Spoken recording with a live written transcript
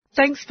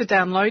Thanks for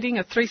downloading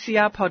a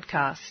 3CR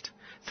podcast.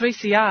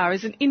 3CR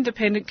is an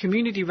independent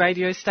community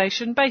radio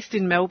station based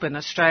in Melbourne,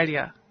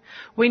 Australia.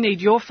 We need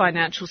your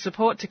financial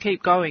support to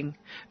keep going.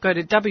 Go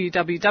to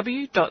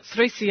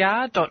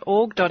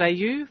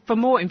www.3cr.org.au for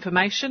more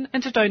information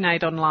and to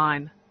donate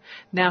online.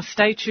 Now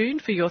stay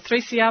tuned for your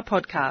 3CR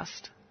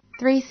podcast.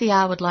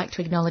 3CR would like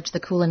to acknowledge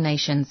the Kulin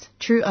Nations,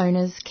 true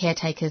owners,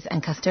 caretakers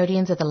and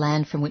custodians of the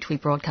land from which we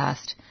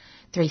broadcast.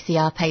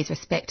 3CR pays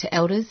respect to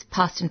elders,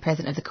 past and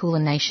present of the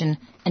Kulin Nation,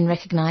 and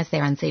recognise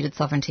their unceded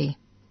sovereignty.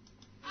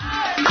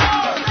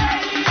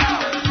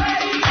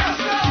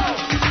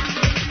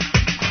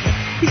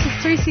 This is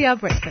 3CR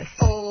Breakfast.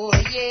 Oh,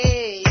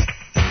 yeah.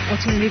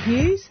 Alternative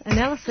news,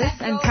 analysis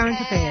and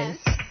current affairs.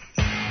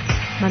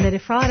 Monday to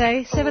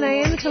Friday,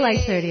 7am till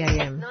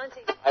 8:30am.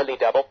 Only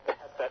double.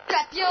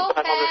 Clap your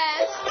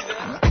hands.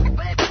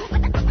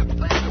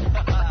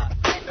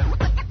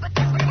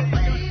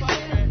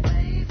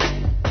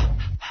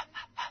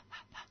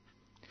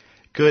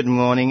 Good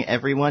morning,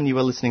 everyone. You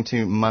are listening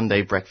to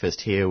Monday Breakfast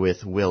here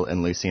with Will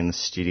and Lucy in the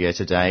studio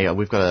today.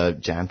 We've got a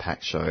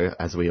jam-packed show,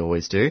 as we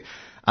always do.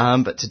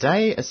 But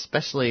today,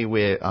 especially,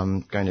 we're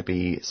going to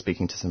be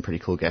speaking to some pretty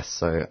cool guests,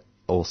 so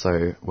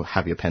also we'll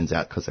have your pens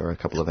out because there are a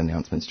couple of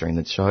announcements during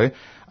the show.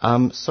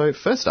 So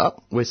first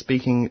up, we're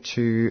speaking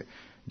to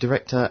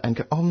director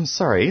and... Oh, I'm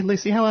sorry,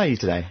 Lucy, how are you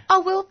today?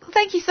 Oh, well,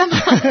 thank you so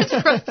much.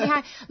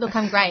 Hi. Look,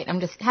 I'm great. I'm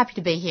just happy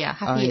to be here.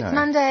 Happy it's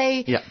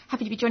Monday. Yep.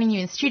 Happy to be joining you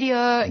in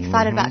studio.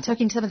 Excited about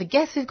talking to some of the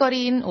guests we've got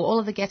in, or all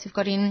of the guests we've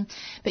got in.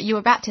 But you were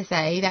about to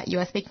say that you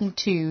are speaking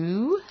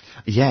to...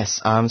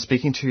 Yes,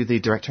 speaking to the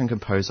director and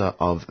composer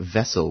of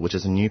Vessel, which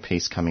is a new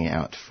piece coming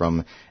out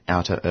from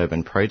Outer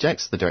Urban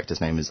Projects. The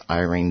director's name is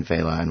Irene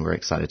Vela, and we're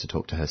excited to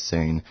talk to her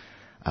soon.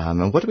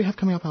 And what do we have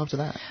coming up after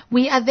that?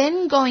 We are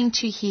then going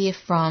to hear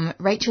from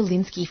Rachel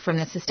Linsky from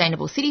the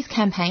Sustainable Cities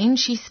campaign.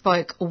 She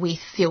spoke with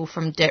Phil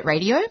from Dirt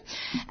Radio.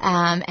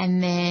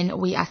 And then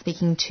we are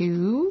speaking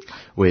to...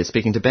 We're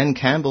speaking to Ben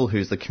Campbell,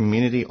 who's the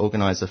community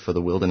organiser for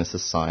the Wilderness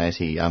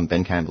Society.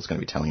 Ben Campbell's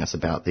going to be telling us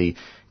about the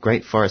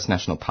Great Forest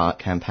National Park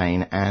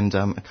campaign and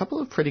a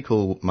couple of pretty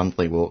cool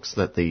monthly walks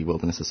that the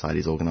Wilderness Society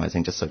is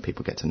organising, just so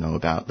people get to know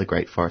about the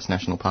Great Forest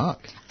National Park.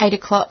 8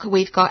 o'clock,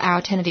 we've got our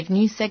alternative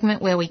news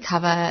segment where we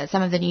cover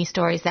some of the news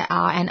stories that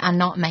are and are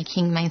not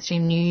making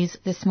mainstream news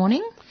this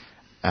morning.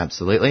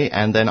 Absolutely.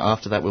 And then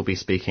after that, we'll be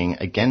speaking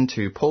again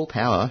to Paul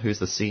Power, who's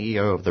the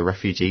CEO of the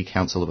Refugee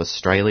Council of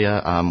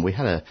Australia. We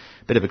had a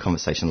bit of a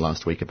conversation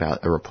last week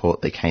about a report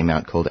that came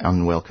out called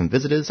Unwelcome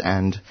Visitors,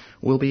 and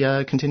we'll be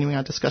continuing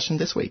our discussion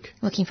this week.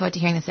 Looking forward to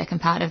hearing the second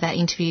part of that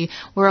interview.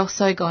 We're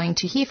also going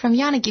to hear from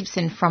Jana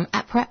Gibson from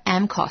APRA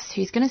AMCOS,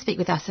 who's going to speak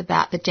with us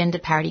about the gender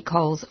parity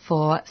calls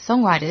for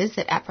songwriters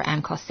that APRA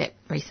AMCOS set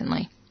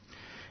recently.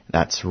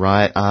 That's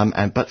right.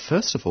 But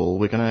first of all,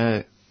 we're going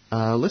to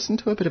listen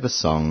to a bit of a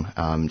song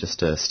just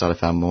to start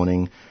off our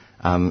morning.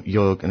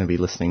 You're going to be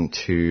listening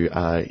to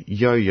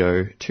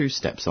Yo-Yo, Two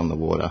Steps on the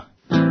Water.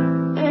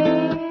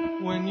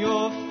 When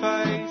your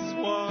face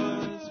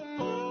was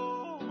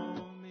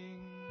forming.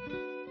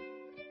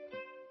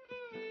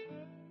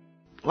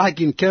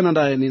 Like in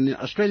Canada and in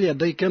Australia,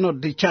 they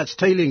cannot discharge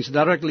tailings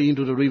directly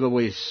into the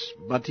riverways.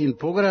 But in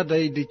Porgera,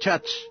 they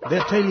discharge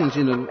their tailings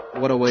in the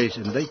waterways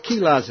and they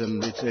kill us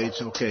and they say it's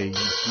okay.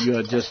 You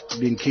are just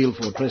being killed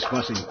for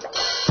trespassing.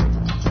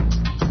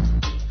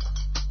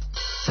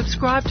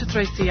 Subscribe to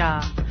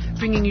 3CR,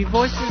 bringing you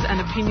voices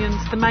and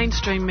opinions the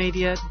mainstream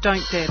media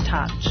don't dare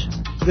touch.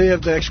 They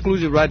have the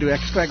exclusive right to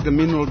extract the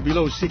mineral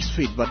below 6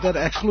 feet, but that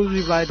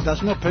exclusive right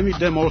does not permit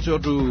them also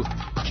to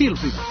kill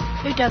people.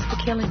 Who does the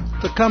killing?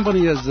 The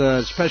company has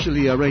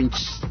specially arranged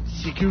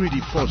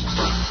security forces.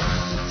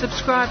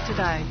 Subscribe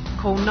today.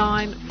 Call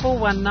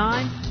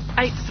 9419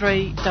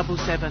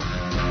 8377.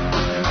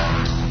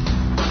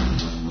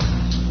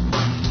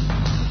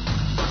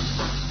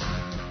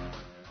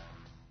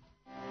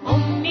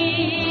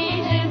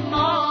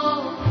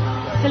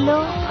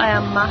 Hello, I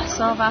am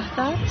Mahsa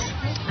Wahdat.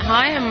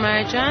 Hi, I'm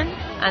Marjan.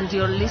 And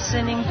you're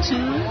listening to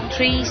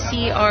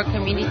 3CR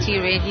Community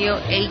Radio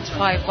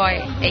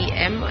 855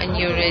 AM on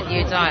your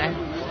radio dial.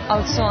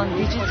 Also on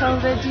digital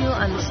radio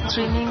and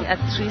streaming at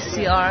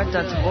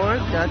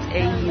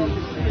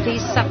 3cr.org.au.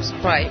 Please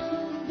subscribe.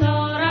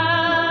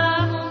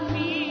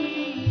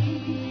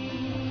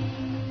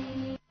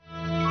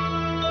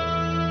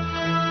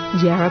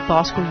 Yarra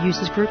Bicycle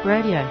Users Group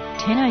Radio,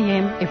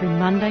 10am every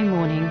Monday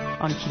morning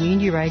on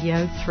Community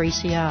Radio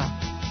 3CR.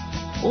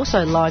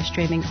 Also live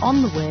streaming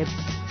on the web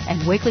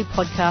and weekly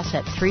podcasts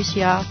at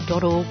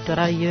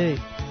 3cr.org.au.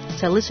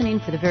 So listen in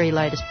for the very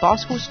latest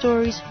bicycle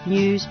stories,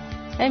 news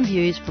and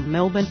views from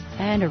Melbourne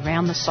and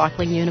around the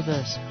cycling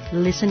universe.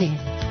 Listen in.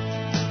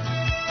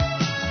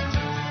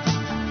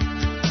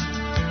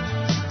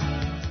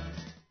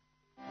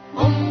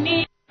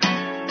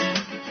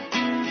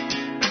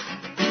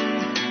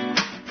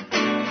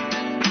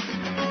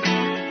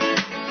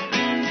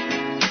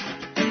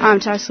 I'm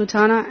Chai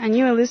Sultana and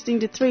you are listening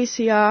to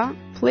 3CR.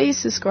 Please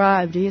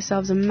subscribe. Do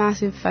yourselves a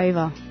massive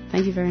favour.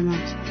 Thank you very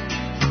much.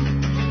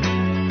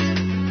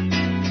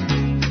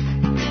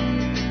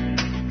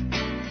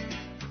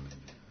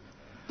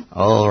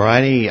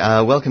 Alrighty,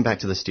 welcome back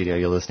to the studio.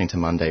 You're listening to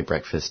Monday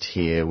Breakfast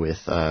here with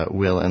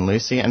Will and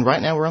Lucy. And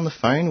right now we're on the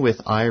phone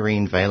with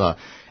Irene Vela.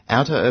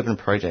 Outer Urban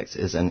Projects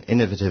is an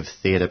innovative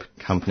theatre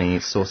company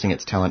sourcing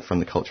its talent from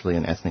the culturally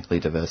and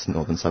ethnically diverse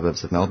northern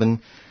suburbs of Melbourne.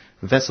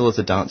 Vessel is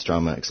a dance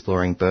drama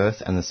exploring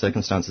birth and the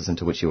circumstances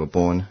into which you were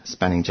born,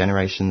 spanning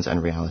generations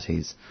and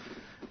realities.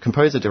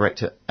 Composer,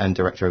 director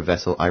of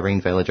Vessel,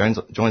 Irene Vela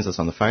joins us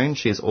on the phone.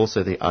 She is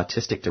also the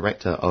artistic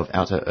director of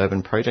Outer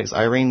Urban Projects.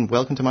 Irene,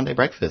 welcome to Monday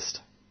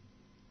Breakfast.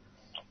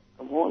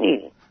 Good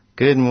morning.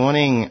 Good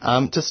morning.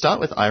 To start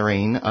with,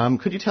 Irene,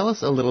 could you tell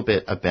us a little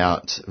bit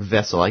about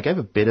Vessel? I gave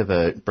a bit of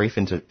a brief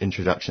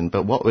introduction,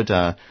 but what would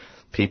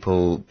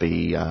people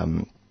be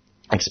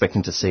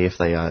expecting to see if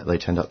they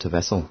turned up to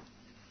Vessel?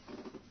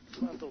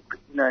 Well, look,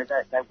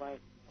 they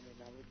won't.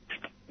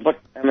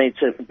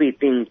 It's a bit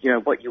thing,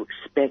 what you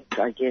expect,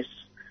 I guess,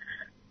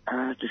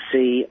 to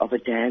see of a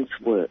dance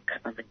work.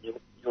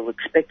 You'll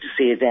expect to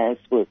see a dance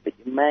work, but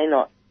you may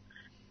not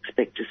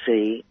expect to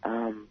see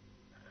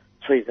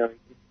three very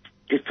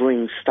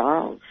differing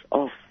styles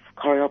of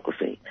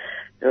choreography.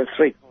 There are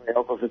 3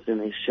 choreographers in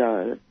this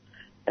show,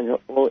 and they're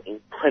all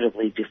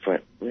incredibly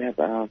different. We have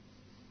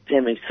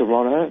Demi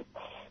Serrano,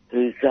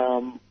 who's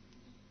a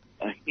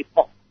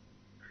hip-hop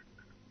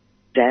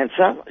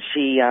dancer.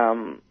 She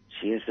has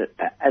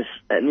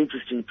an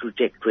interesting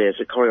trajectory as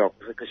a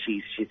choreographer because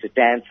she's a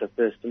dancer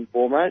first and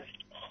foremost,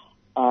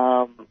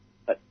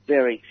 but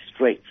very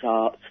street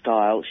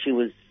style. She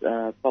was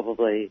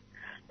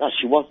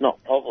she was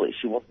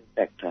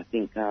in fact, I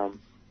think, I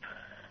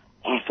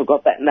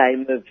forgot that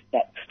name of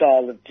that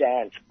style of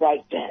dance,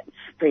 break dance,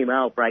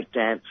 female break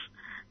dance.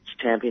 She's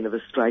champion of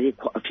Australia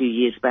quite a few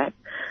years back.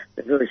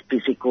 A very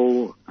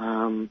physical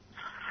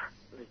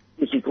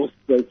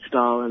street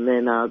style. And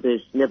then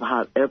there's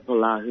Nebahat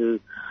Erpola,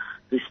 whose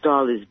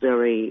style is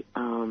very,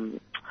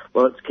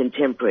 it's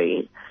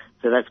contemporary.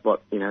 So that's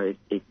what,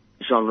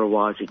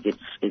 genre-wise it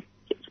gets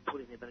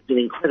put in there. But it's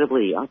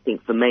incredibly, I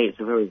think for me, it's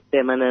a very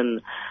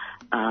feminine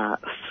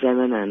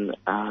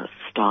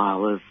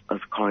style of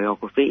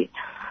choreography,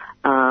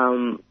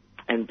 and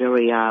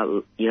very,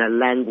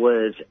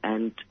 languid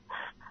and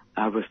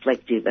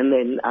reflective. And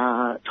then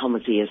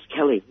Thomas E.S.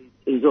 Kelly,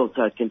 who's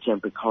also a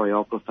contemporary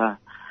choreographer.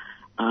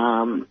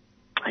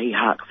 He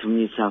harks from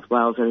New South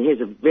Wales, and he has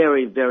a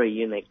very, very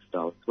unique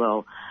style as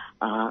well.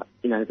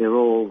 They're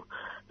all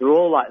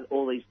like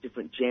all these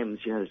different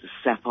gems. There's a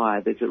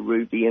sapphire, there's a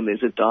ruby, and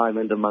there's a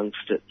diamond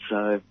amongst it.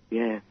 So,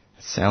 yeah.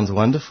 Sounds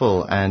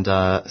wonderful. And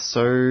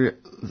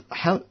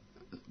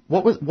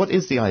what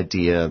is the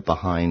idea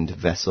behind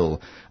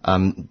Vessel?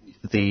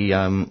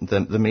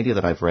 The media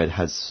that I've read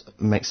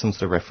makes some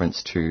sort of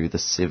reference to the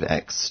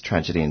CivX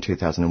tragedy in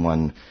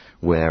 2001,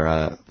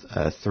 where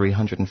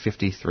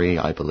 353,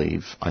 I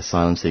believe,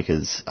 asylum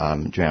seekers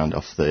drowned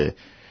off the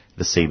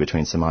sea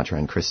between Sumatra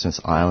and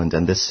Christmas Island,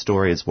 and this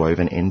story is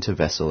woven into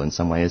Vessel in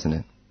some way, isn't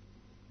it?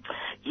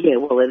 Yeah,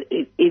 well,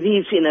 it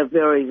is in a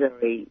very,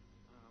 very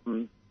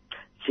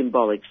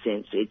symbolic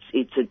sense.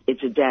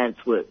 It's a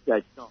dance work,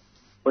 so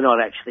we're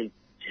not actually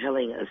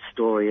telling a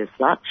story as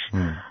such.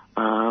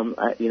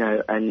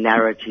 A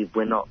narrative.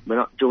 We're not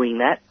doing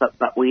that,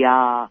 but we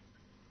are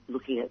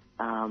looking at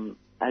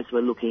as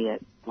we're looking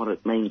at what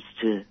it means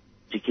to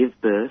give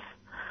birth,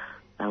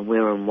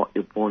 where and what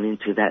you're born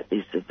into. That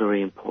is a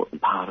very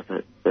important part of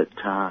it. That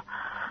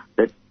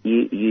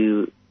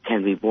you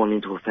can be born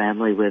into a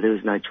family where there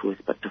is no choice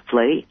but to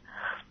flee,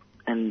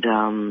 and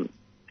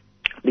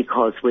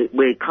because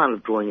we're kind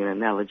of drawing an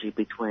analogy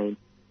between,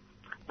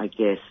 I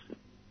guess,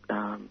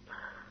 trying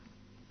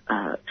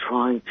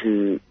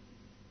to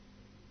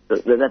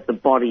that the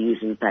body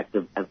is in fact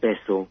a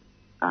vessel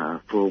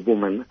for a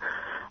woman,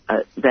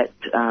 that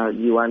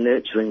you are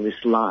nurturing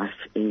this life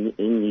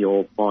in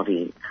your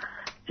body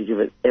to give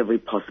it every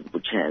possible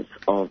chance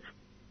of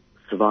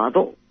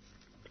survival,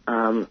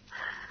 and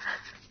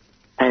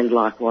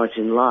likewise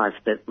in life,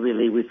 that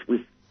really with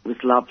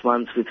loved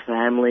ones, with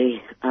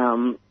family,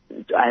 and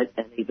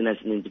even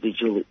as an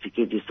individual, to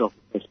give yourself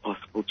the best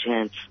possible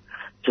chance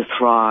to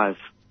thrive,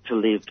 to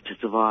live, to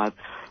survive.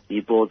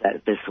 You board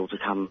that vessel to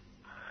come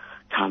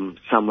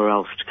somewhere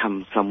else, to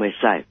come somewhere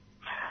safe.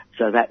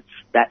 So that's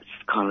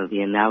kind of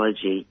the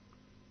analogy,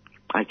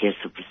 I guess,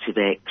 of the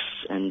CivX,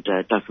 and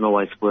it doesn't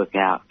always work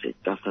out. It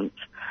doesn't,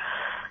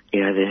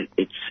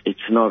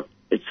 it's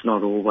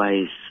not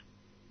always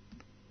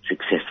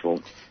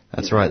successful.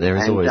 That's right. There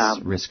is always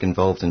risk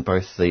involved in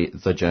both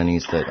the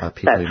journeys that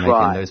people who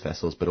make in those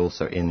vessels, but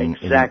also in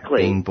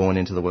being born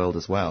into the world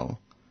as well.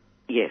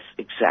 Yes,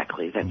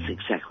 exactly. That's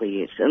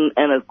exactly it.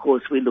 And of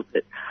course we look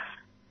at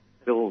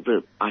all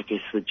the, I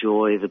guess, the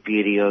joy, the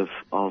beauty of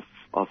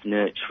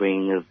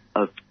nurturing,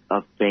 of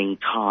being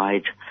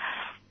tied,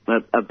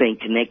 of being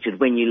connected.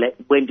 When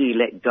do you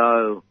let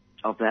go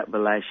of that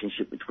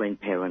relationship between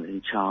parent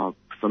and child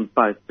from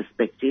both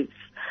perspectives?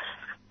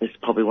 It's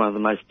probably one of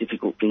the most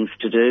difficult things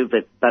to do,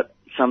 but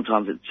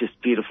sometimes it's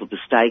just beautiful to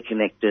stay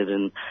connected,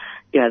 and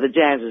the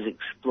dancers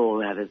explore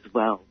that as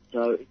well.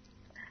 So,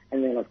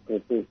 and then of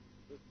course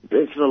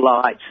there's the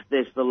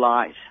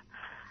light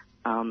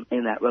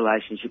in that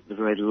relationship, the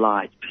very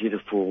light,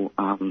 beautiful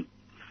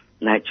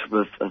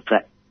nature of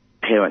that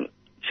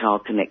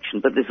parent-child connection.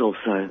 But there's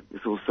also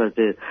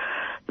the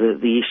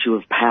issue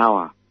of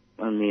power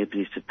and the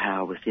abuse of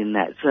power within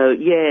that. So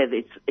yeah,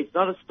 it's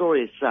not a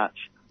story as such,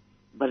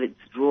 but it's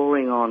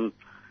drawing on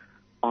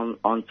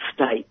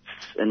states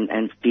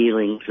and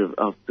feelings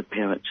of the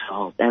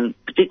parent-child, and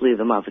particularly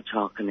the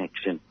mother-child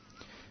connection.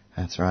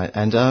 That's right.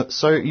 And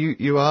so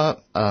you are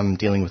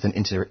dealing with an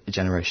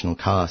intergenerational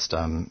cast,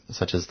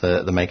 such as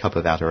the makeup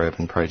of Outer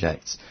Urban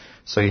Projects.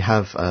 So you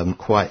have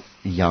quite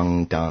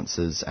young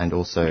dancers, and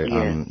also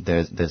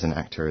there's an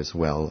actor as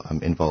well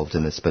involved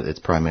in this, but it's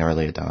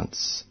primarily a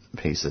dance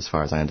piece, as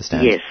far as I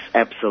understand. Yes,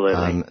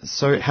 absolutely.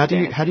 So how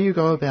do you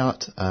go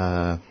about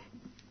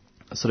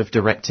sort of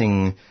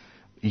directing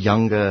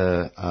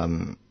younger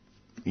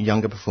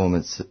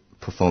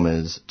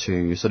performers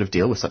to sort of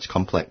deal with such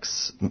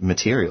complex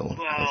material?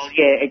 Well,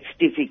 yeah, it's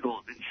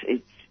difficult.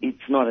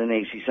 It's not an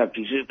easy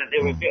subject, but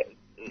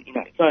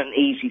it's not an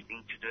easy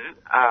thing to do.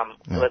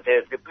 But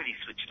they're pretty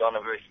switched on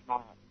and very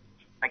smart.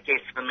 I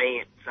guess for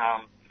me, it's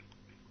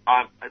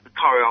the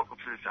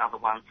choreographers are the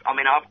ones. I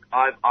mean,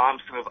 I'm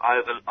sort of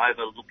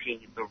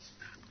overlooking the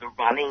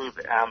running of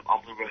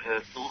the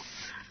rehearsals,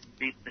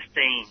 the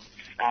scenes,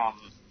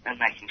 and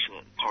making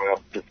sure that the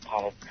choreographers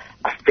kind of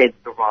are fed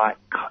the right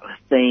kind of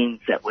themes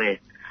that we're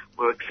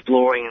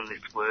exploring in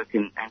this work,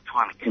 and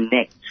trying to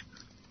connect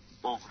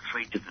all the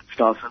three different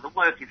styles. So the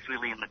work is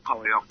really in the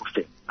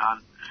choreography,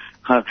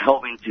 kind of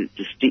helping to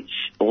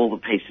stitch all the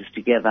pieces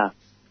together.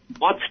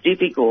 What's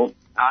difficult,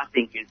 I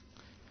think, is...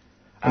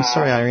 I'm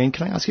sorry, Irene,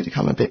 can I ask you to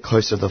come a bit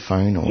closer to the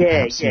phone, or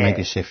perhaps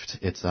maybe shift?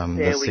 It's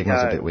the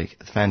signal's a bit weak.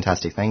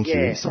 Fantastic, thank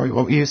you. Sorry,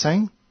 what were you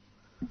saying?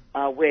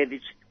 Where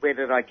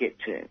did I get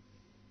to?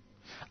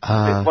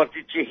 What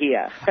did you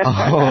hear?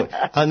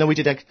 No, we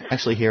did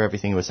actually hear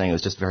everything you were saying. It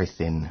was just very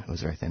thin. It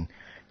was very thin.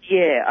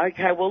 Yeah,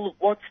 okay. Well, look,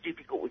 what's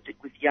difficult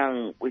with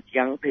young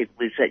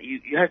people is that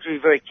you have to be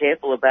very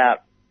careful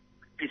about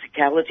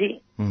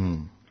physicality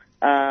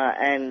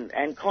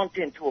and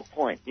content to a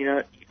point.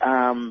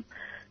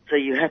 So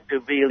you have to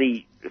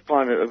really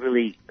find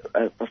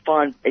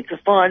it's a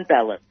fine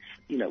balance.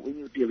 When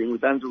you're dealing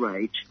with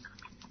underage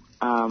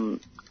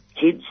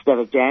kids that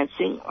are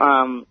dancing.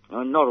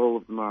 Not all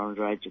of them are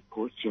underage, of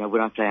course.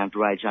 When I say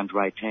underage,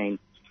 under 18,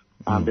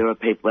 there are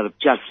people that have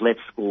just left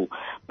school.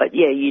 But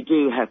yeah, you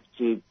do have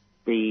to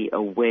be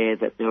aware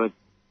that there are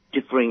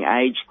differing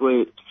age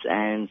groups,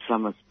 and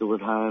some are still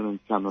at home and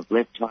some have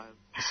left home.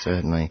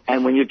 Certainly.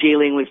 And when you're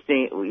dealing with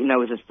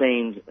with a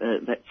theme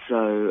that's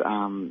so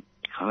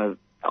kind of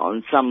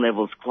on some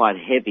levels quite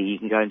heavy, you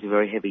can go into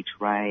very heavy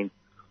terrain.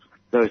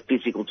 Very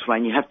physical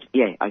terrain,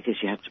 I guess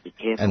you have to be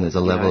careful. And there's a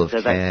level of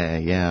care,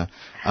 yeah.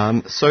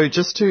 So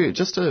just to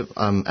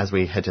as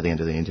we head to the end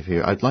of the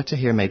interview, I'd like to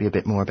hear maybe a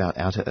bit more about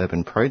Outer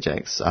Urban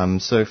Projects.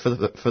 So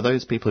for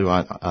those people who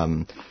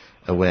aren't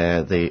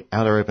aware, the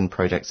Outer Urban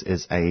Projects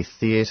is a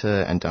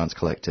theatre and dance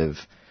collective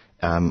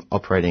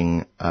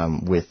operating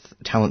with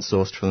talent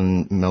sourced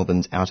from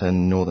Melbourne's outer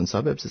northern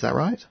suburbs. Is that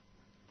right?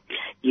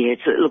 Yeah,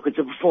 it's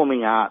a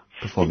performing arts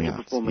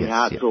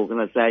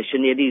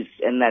organisation. It is,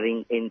 and that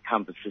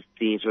encompasses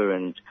theatre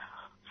and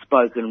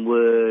spoken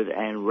word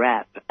and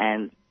rap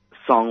and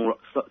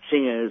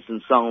singers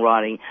and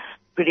songwriting,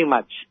 pretty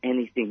much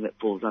anything that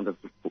falls under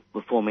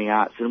performing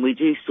arts. And we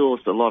do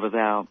source a lot of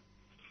our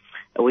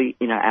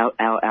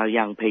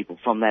young people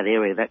from that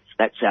area.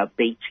 That's our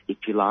beat, if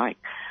you like.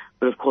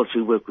 But of course,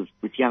 we work with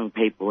young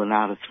people and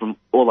artists from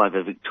all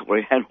over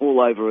Victoria and all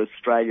over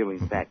Australia,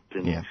 in fact.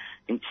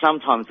 And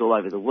sometimes all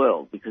over the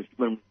world, because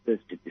when we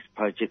first did this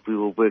project, we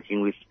were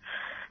working with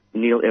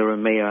Neil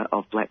Eremia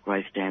of Black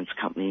Race Dance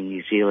Company in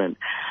New Zealand.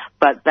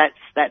 But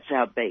that's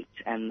our beat,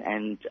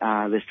 and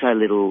there's so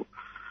little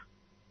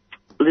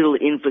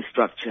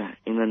infrastructure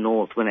in the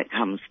north when it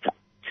comes to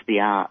the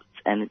arts,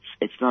 and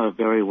it's not a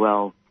very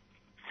well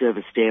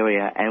serviced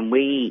area. And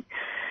we,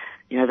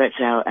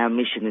 that's our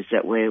mission, is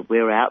that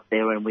we're out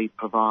there and we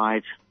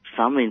provide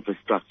some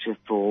infrastructure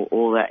for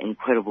all that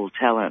incredible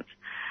talent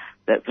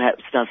that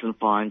perhaps doesn't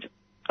find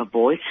a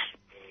voice,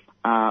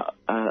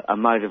 a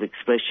mode of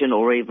expression,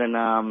 or even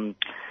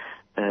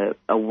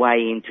a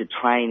way into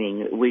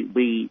training.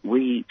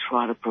 We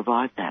try to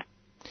provide that.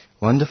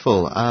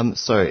 Wonderful.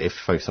 So if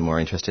folks are more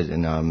interested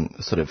in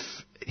sort of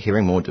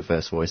hearing more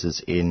diverse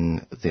voices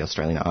in the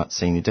Australian arts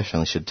scene, you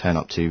definitely should turn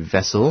up to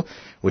Vessel,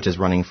 which is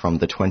running from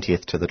the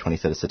 20th to the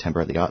 23rd of September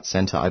at the Arts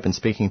Centre. I've been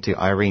speaking to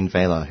Irene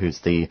Vela, who's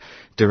the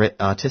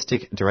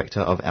artistic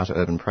director of Outer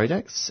Urban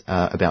Projects,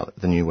 about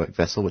the new work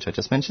Vessel, which I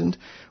just mentioned.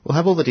 We'll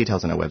have all the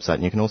details on our website,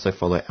 and you can also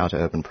follow Outer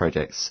Urban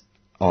Projects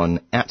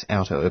at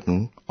Outer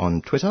Urban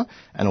on Twitter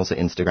and also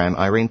Instagram.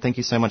 Irene, thank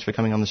you so much for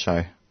coming on the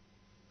show.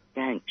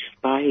 Thanks.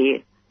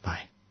 Bye.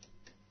 Bye.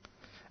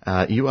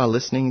 You are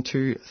listening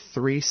to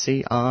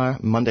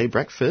 3CR Monday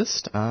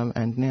Breakfast,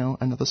 and now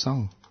another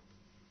song.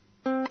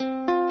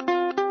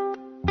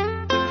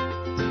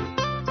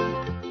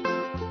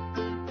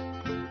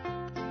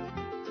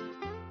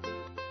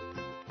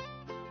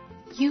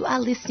 You are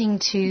listening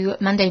to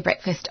Monday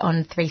Breakfast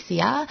on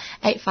 3CR,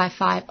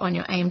 855 on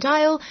your AM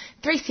dial,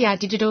 3CR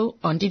Digital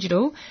on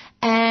digital,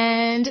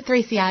 and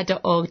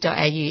 3cr.org.au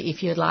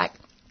if you'd like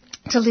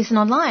to listen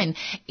online.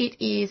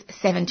 It is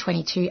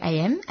 7:22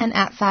 a.m. and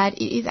outside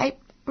it is a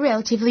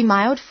relatively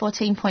mild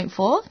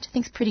 14.4, which I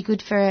think is pretty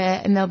good for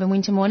a Melbourne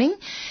winter morning.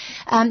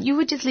 You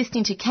were just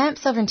listening to Camp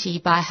Sovereignty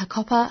by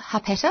Hakopa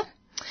Hapeta.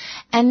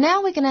 And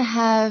now we're going to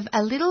have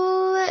a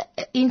little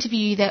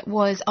interview that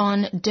was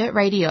on Dirt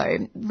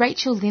Radio.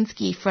 Rachel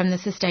Linsky from the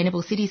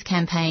Sustainable Cities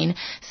campaign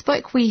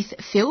spoke with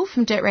Phil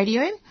from Dirt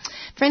Radio.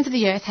 Friends of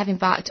the Earth have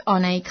embarked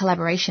on a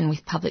collaboration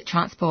with Public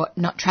Transport,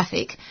 Not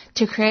Traffic,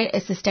 to create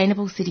a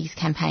Sustainable Cities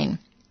campaign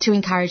to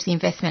encourage the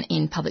investment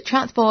in public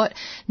transport,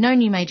 no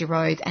new major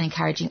roads, and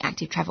encouraging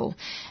active travel.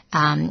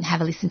 Have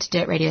a listen to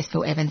Dirt Radio's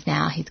Phil Evans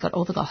now. He's got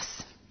all the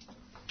goss.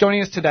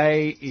 Joining us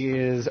today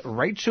is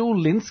Rachel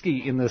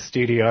Linsky in the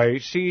studio.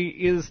 She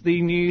is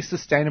the new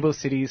Sustainable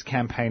Cities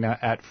campaigner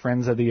at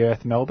Friends of the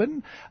Earth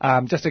Melbourne,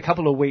 just a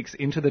couple of weeks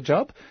into the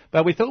job.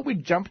 But we thought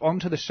we'd jump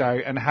onto the show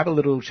and have a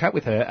little chat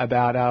with her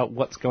about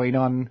what's going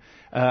on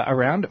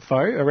around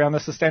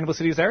the Sustainable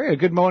Cities area.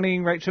 Good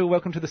morning, Rachel.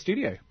 Welcome to the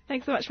studio.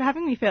 Thanks so much for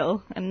having me,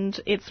 Phil.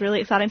 And it's really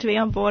exciting to be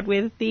on board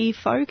with the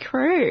FO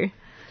crew.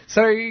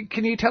 So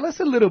can you tell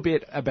us a little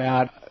bit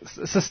about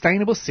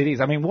sustainable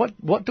cities? I mean,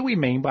 what do we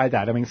mean by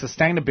that? I mean,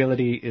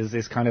 sustainability is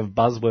this kind of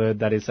buzzword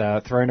that is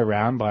thrown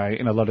around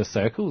in a lot of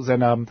circles,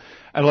 and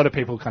a lot of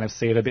people kind of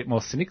see it a bit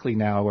more cynically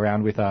now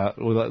around with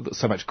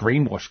so much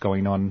greenwash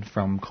going on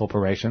from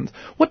corporations.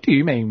 What do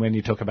you mean when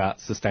you talk about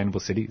sustainable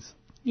cities?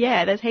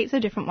 Yeah, there's heaps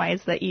of different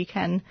ways that you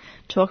can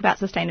talk about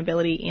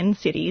sustainability in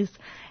cities.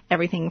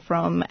 Everything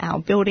from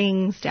our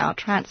buildings to our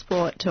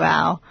transport to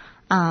our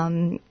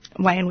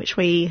way in which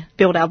we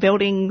build our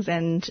buildings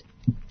and,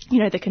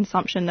 the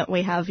consumption that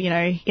we have,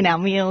 in our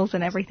meals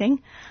and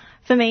everything.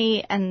 For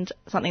me, and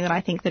something that I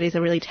think that is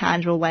a really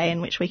tangible way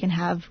in which we can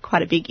have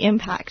quite a big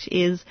impact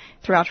is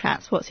through our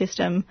transport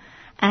system.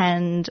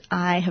 And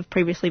I have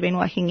previously been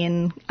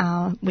working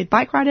with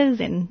bike riders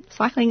in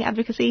cycling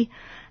advocacy.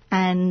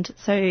 And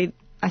so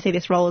I see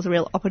this role as a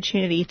real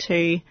opportunity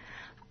to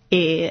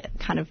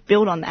kind of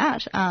build on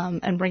that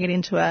and bring it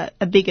into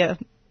a bigger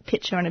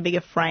picture and a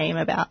bigger frame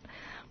about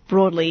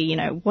broadly,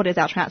 what is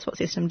our transport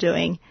system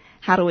doing?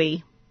 How do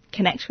we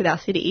connect with our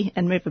city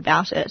and move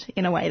about it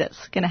in a way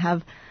that's going to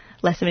have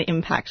less of an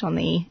impact on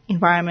the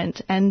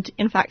environment and,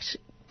 in fact,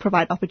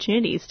 provide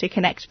opportunities to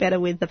connect better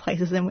with the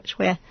places in which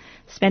we're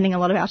spending a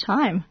lot of our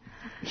time.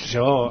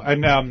 Sure.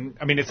 And, I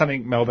mean, it's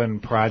something Melbourne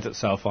prides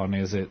itself on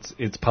is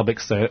its public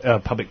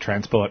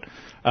transport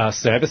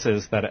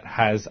services that it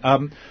has.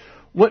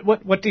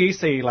 What do you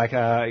see?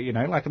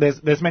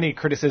 There's many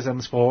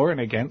criticisms for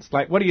and against.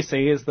 What do you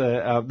see as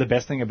the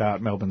best thing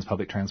about Melbourne's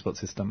public transport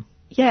system?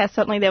 Yeah,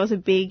 certainly there was a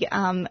big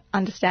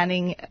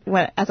understanding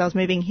as I was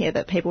moving here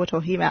that people were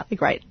talking about the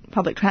great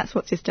public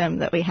transport system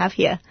that we have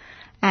here,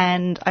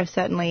 and I've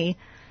certainly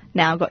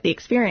now got the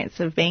experience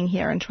of being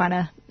here and trying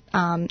to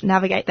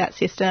navigate that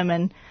system.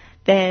 And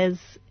there's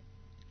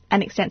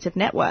an extensive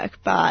network,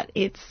 but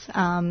it's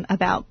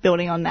about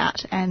building on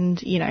that. And,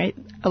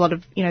 a lot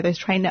of, those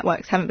train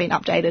networks haven't been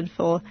updated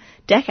for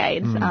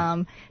decades,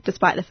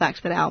 despite the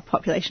fact that our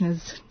population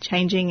is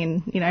changing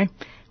and,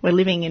 we're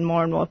living in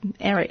more and more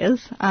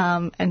areas.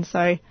 And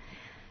so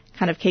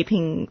kind of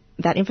keeping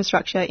that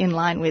infrastructure in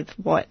line with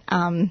what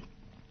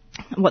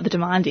the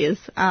demand is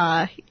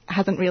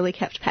hasn't really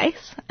kept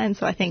pace. And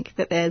so I think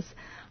that there's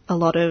a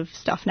lot of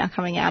stuff now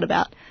coming out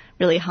about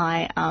really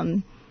high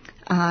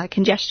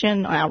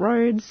congestion on our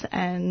roads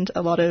and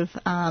a lot of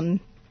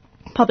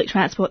public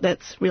transport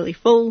that's really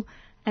full,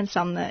 and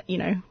some that,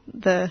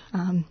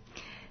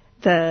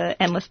 the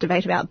endless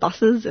debate about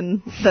buses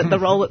and the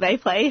role that they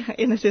play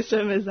in the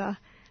system has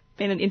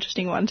been an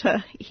interesting one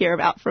to hear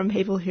about from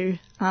people who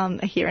are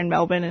here in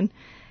Melbourne, and,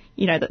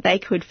 that they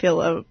could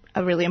fill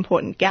a really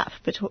important gap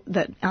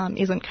that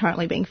isn't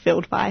currently being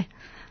filled by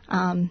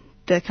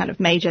the kind of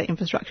major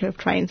infrastructure of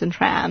trains and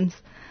trams.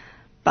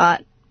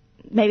 But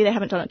maybe they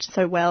haven't done it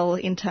so well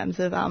in terms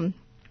of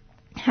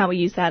how we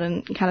use that,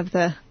 and kind of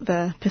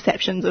the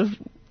perceptions of,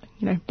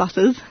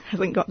 buses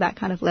hasn't got that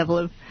kind of level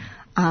of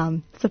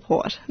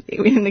support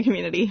within the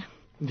community.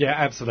 Yeah,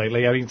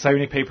 absolutely. I mean, so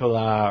many people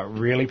are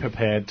really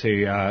prepared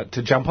to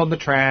jump on the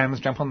trams,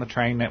 jump on the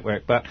train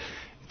network, but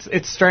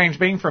it's strange.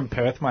 Being from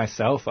Perth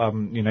myself,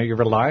 you're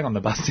relying on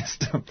the bus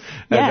system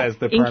as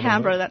the primary. In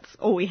Canberra, that's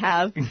all we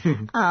have,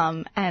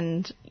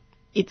 and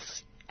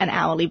it's an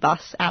hourly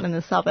bus out in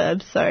the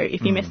suburbs. So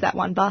if you miss that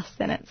one bus,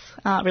 then it's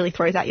really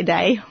throws out your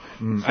day.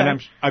 So.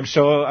 And I'm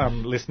sure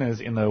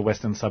listeners in the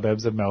western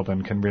suburbs of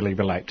Melbourne can really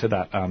relate to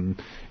that.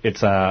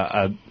 It's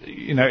an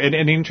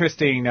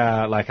interesting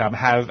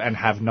have and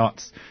have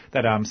nots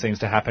that seems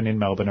to happen in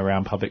Melbourne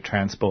around public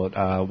transport.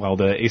 While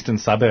the eastern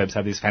suburbs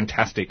have this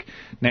fantastic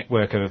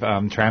network of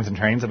trams and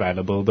trains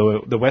available,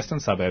 the western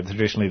suburbs,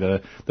 traditionally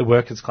the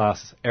workers'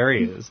 class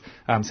areas,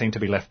 seem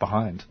to be left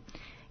behind.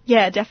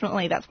 Yeah,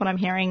 definitely. That's what I'm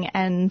hearing.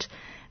 And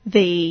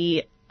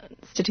the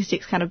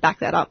statistics kind of back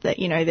that up, that,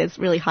 there's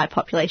really high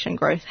population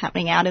growth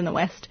happening out in the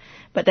West,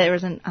 but there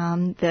isn't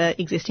the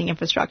existing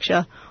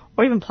infrastructure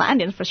or even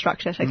planned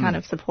infrastructure to kind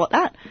of support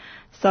that.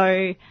 So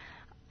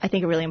I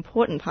think a really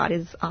important part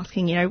is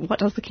asking, what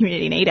does the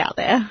community need out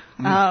there?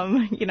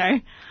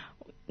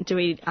 Do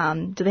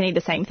they need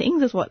the same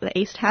things as what the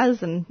East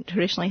has and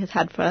traditionally has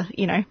had for,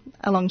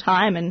 a long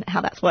time, and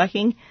how that's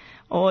working?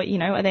 Or,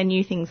 are there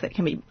new things that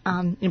can be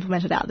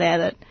implemented out there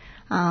that,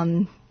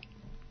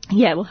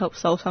 will help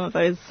solve some of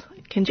those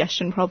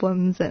congestion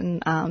problems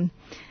and,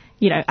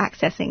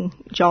 accessing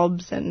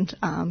jobs and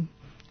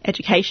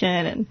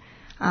education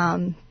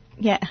and,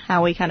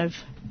 how we kind of,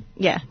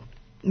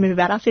 move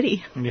about our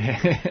city.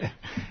 Yeah,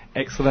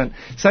 excellent.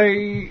 So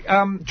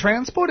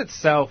transport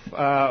itself,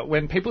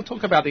 when people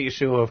talk about the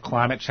issue of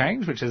climate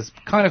change, which has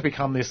kind of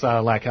become this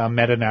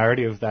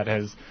meta-narrative that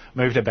has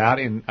moved about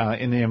in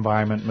the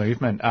environment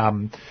movement,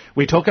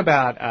 we talk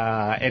about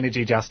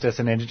energy justice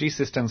and energy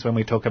systems when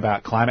we talk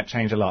about climate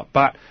change a lot,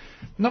 but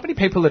not many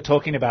people are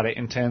talking about it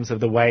in terms of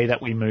the way that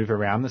we move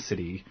around the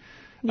city.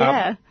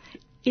 Yeah.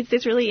 It's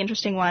this really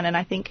interesting one, and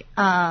I think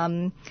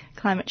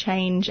climate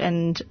change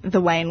and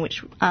the way in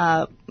which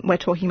we're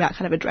talking about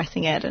kind of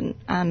addressing it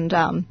and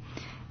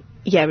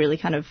really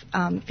kind of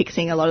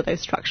fixing a lot of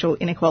those structural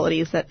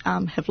inequalities that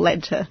have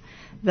led to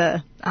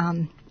the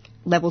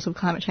levels of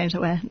climate change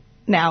that we're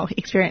now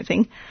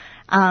experiencing.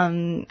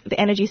 The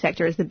energy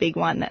sector is the big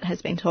one that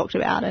has been talked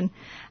about,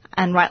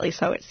 and rightly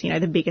so. It's,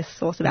 the biggest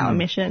source of our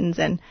emissions,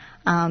 and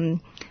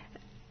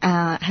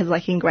has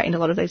ingrained a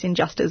lot of those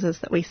injustices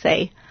that we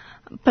see.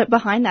 But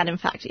behind that, in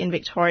fact, in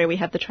Victoria, we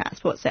have the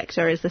transport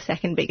sector as the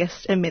second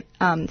biggest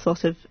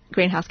source of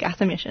greenhouse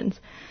gas emissions.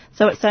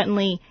 So it's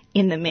certainly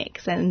in the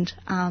mix, and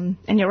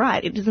you're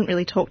right, it isn't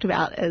really talked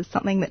about as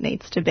something that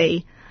needs to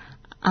be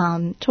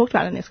talked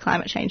about in this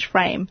climate change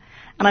frame.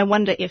 And I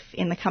wonder if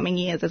in the coming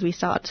years, as we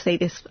start to see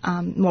this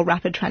more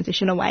rapid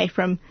transition away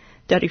from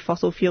dirty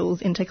fossil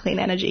fuels into clean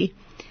energy,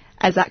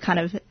 as that kind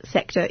of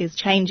sector is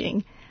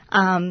changing,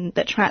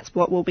 that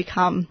transport will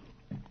become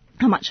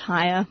a much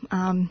higher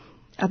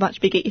a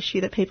much bigger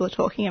issue that people are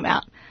talking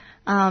about.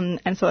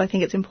 And so I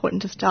think it's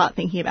important to start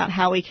thinking about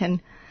how we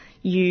can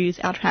use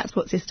our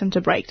transport system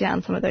to break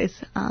down some of those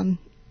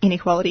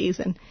inequalities.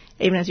 And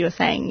even as you were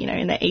saying,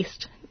 in the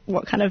East,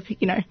 what kind of,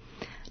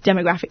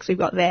 demographics we've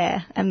got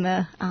there, and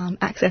the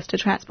access to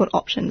transport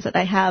options that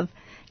they have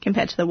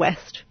compared to the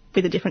West,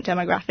 with the different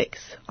demographics,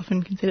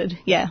 often considered,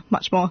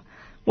 much more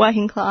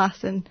working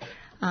class and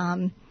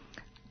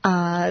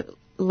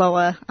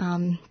lower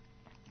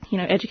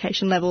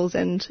education levels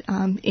and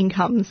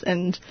incomes,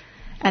 and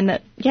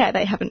that,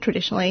 they haven't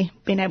traditionally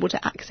been able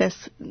to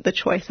access the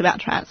choice about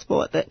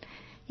transport, that,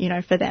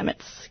 for them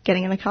it's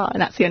getting in the car and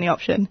that's the only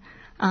option.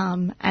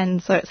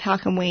 And so it's how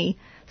can we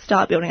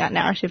start building that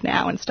narrative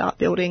now and start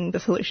building the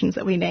solutions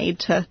that we need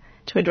to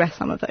address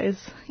some of those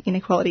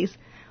inequalities,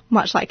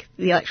 much like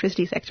the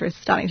electricity sector is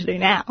starting to do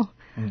now.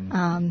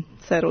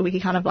 So it'll be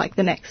kind of like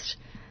the next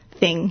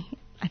thing,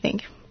 I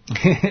think.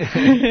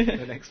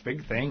 The next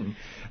big thing.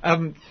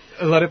 A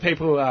lot of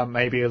people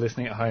maybe are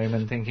listening at home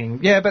and thinking,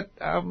 but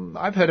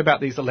I've heard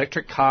about these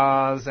electric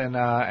cars and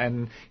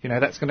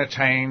that's going to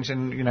change,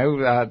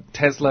 and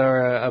Tesla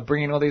are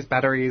bringing all these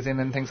batteries in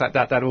and things like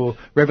that will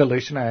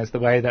revolutionise the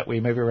way that we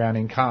move around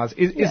in cars.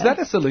 Is that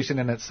a solution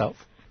in itself?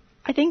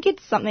 I think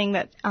it's something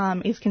that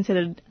is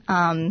considered.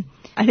 I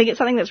think it's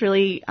something that's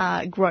really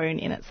grown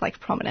in its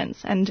prominence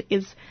and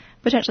is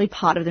potentially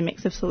part of the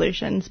mix of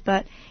solutions,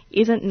 but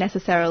isn't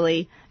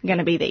necessarily going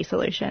to be the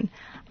solution.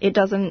 It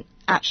doesn't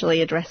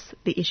actually address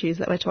the issues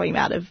that we're talking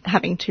about of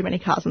having too many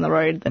cars on the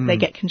road, that they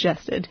get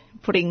congested.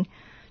 Putting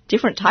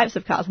different types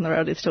of cars on the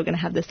road is still going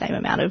to have the same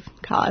amount of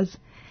cars.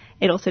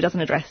 It also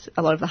doesn't address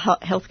a lot of the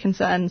health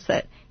concerns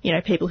that,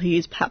 people who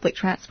use public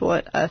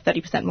transport are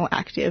 30% more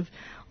active,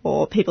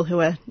 or people who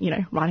are,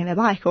 riding their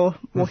bike or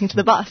walking to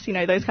the bus,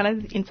 those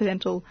kind of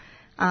incidental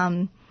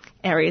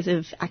areas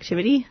of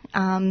activity.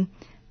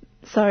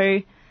 So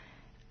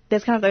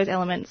there's kind of those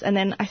elements. And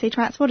then I see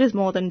transport as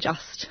more than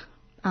just,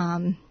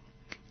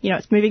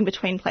 it's moving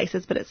between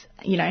places, but it's,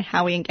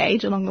 how we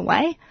engage along the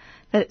way.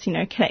 That it's,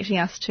 connecting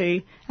us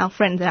to our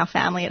friends and our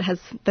family. It has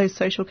those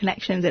social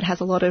connections. It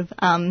has a lot of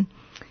our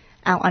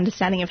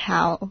understanding of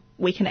how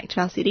we connect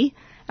to our city.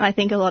 And I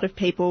think a lot of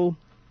people,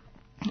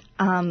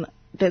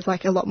 there's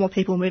a lot more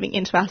people moving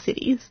into our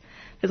cities.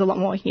 There's a lot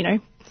more,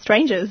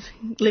 strangers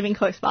living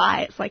close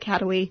by. It's how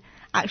do we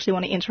actually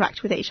want to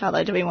interact with each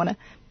other? Do we want to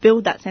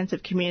build that sense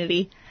of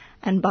community?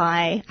 And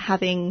by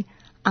having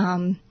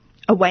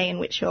a way in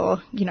which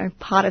you're,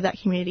 part of that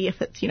community, if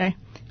it's,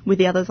 with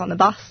the others on the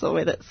bus, or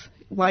whether it's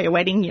while you're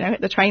waiting,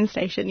 at the train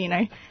station,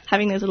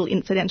 having those little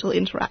incidental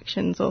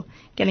interactions, or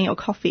getting your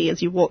coffee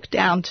as you walk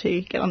down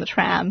to get on the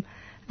tram,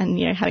 and,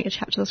 having a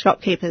chat to the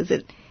shopkeepers,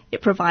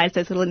 it provides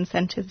those little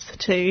incentives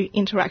to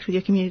interact with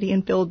your community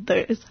and build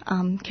those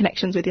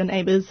connections with your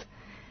neighbours.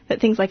 But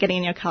things like getting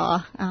in your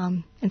car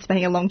and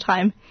spending a long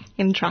time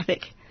in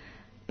traffic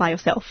by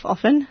yourself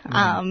often,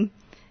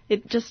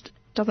 it just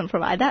doesn't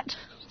provide that.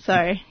 So,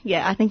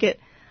 I think it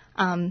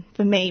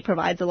for me,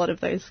 provides a lot of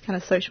those kind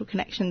of social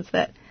connections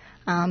that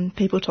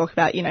people talk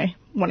about,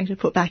 wanting to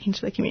put back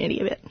into the community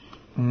a bit.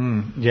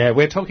 Yeah,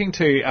 we're talking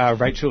to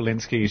Rachel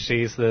Linsky.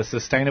 She's the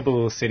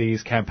Sustainable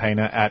Cities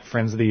campaigner at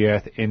Friends of the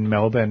Earth in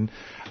Melbourne.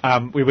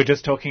 We were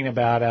just talking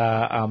about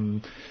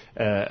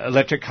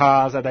electric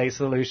cars, are they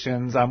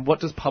solutions? What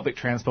does public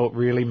transport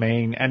really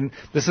mean? And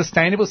the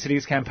Sustainable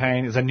Cities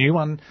campaign is a new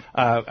one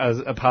as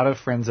a part of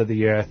Friends of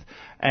the Earth.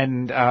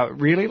 And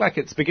really,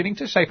 it's beginning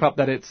to shape up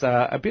that it's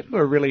a bit of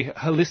a really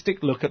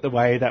holistic look at the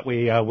way that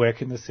we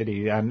work in the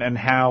city and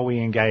how we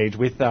engage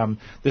with the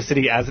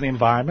city as an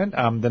environment,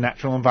 the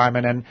natural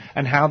environment,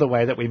 and how the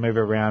way that we move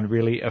around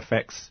really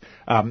affects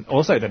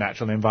also the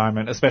natural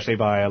environment, especially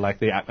via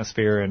the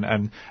atmosphere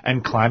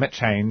and climate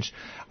change.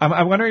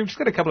 I'm wondering, we've just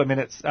got a couple of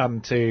minutes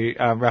to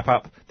wrap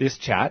up this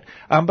chat,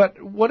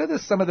 but what are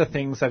some of the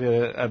things that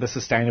the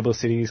Sustainable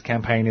Cities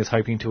campaign is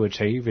hoping to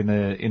achieve in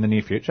the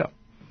near future?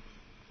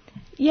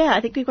 Yeah,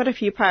 I think we've got a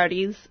few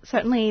priorities.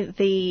 Certainly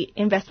the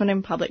investment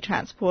in public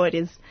transport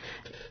has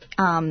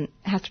to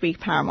be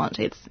paramount.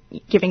 It's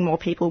giving more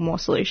people more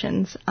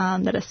solutions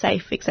that are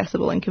safe,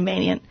 accessible and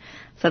convenient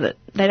so that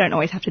they don't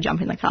always have to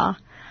jump in the car.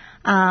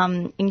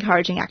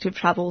 Encouraging active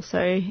travel,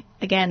 so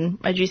again,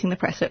 reducing the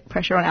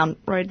pressure on our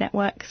road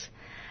networks.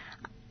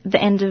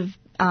 The end of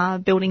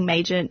building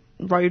major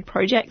road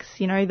projects,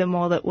 the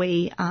more that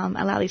we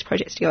allow these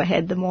projects to go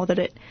ahead, the more that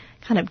it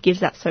kind of gives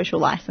that social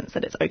license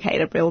that it's okay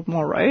to build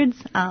more roads.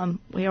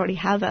 We already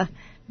have a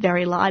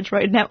very large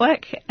road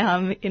network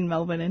in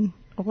Melbourne and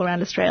all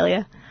around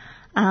Australia.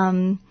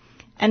 And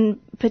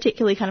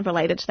particularly kind of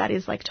related to that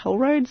is toll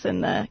roads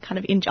and the kind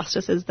of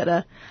injustices that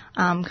are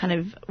kind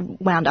of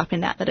wound up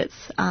in that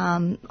it's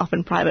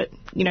often private,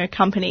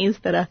 companies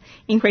that are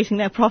increasing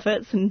their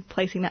profits and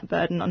placing that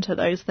burden onto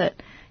those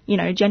that,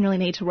 generally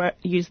need to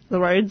use the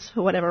roads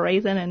for whatever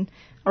reason and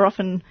are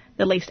often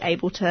the least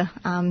able to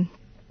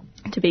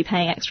be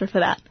paying extra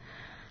for that.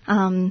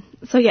 Some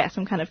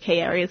kind of key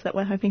areas that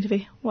we're hoping to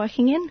be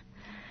working in.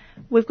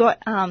 We've got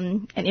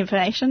an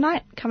information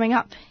night coming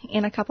up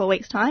in a couple of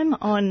weeks' time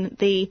on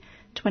the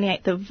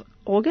 28th of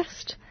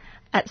August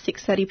at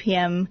 6:30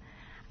 p.m.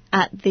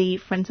 at the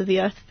Friends of the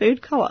Earth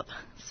Food Co-op.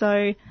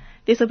 So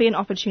this will be an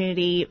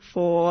opportunity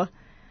for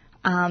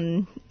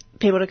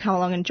people to come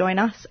along and join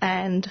us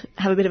and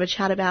have a bit of a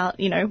chat about,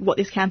 what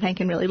this campaign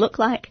can really look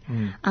like,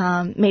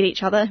 meet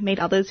each other, meet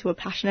others who are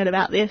passionate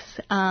about this,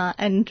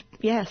 and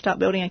start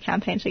building a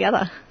campaign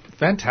together.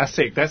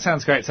 Fantastic. That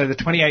sounds great. So the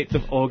 28th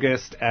of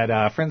August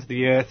at Friends of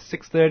the Earth,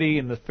 6:30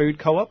 in the Food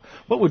Co-op.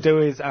 What we'll do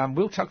is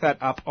we'll chuck that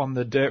up on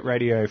the Dirt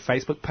Radio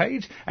Facebook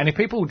page. And if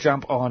people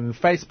jump on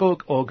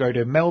Facebook or go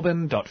to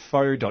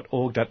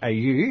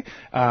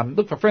melbourne.fo.org.au,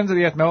 look for Friends of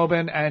the Earth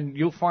Melbourne and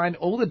you'll find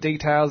all the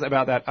details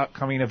about that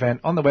upcoming event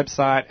on the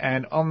website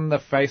and on the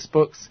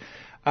Facebooks.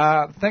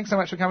 Thanks so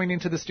much for coming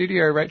into the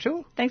studio,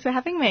 Rachel. Thanks for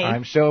having me.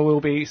 I'm sure we'll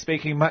be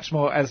speaking much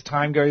more as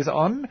time goes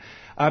on.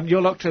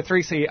 You're locked to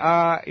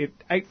 3CR at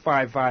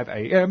 855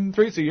 AM,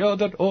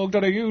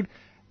 3cr.org.au.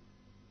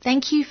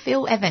 Thank you,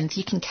 Phil Evans.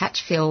 You can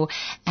catch Phil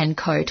and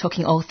co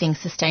talking all things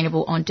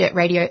sustainable on Dirt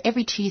Radio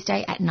every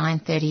Tuesday at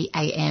 9:30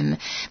 a.m.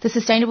 The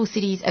Sustainable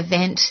Cities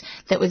event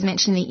that was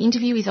mentioned in the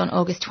interview is on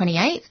August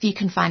 28th. You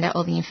can find out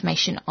all the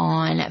information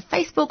on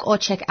Facebook or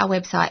check our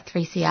website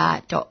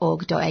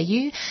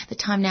 3cr.org.au. The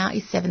time now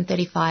is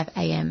 7:35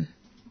 a.m.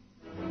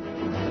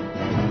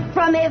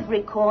 From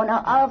every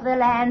corner of the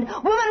land,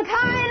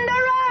 womankind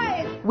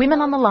arise!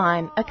 Women on the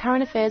Line, a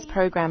current affairs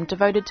program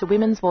devoted to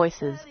women's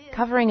voices,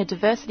 covering a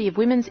diversity of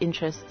women's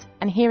interests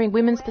and hearing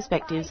women's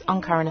perspectives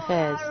on current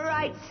affairs.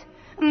 Rights,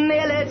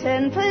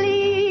 militant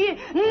plea,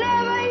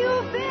 never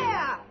you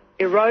fear!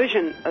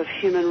 Erosion of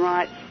human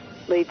rights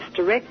leads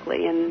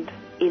directly and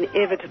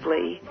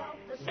inevitably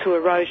to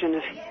erosion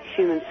of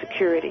human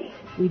security.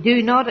 We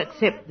do not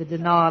accept the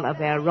denial of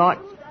our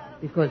rights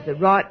because the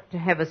right to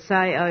have a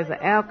say over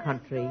our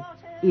country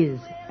is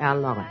our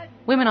life.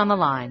 Women on the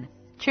Line.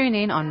 Tune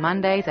in on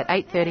Mondays at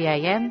 8:30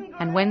 a.m.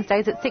 and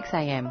Wednesdays at 6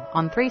 a.m.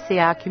 on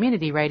 3CR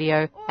Community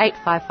Radio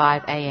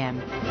 855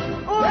 a.m.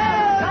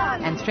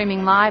 and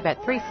streaming live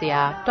at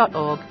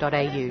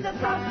 3cr.org.au.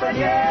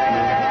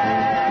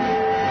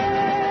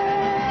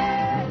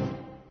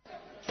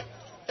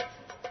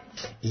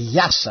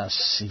 Γεια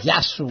σας,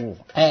 γεια σου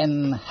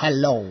and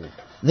hello.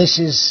 This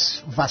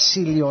is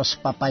Vasilios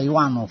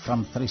Papaiouanou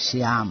from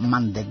 3CR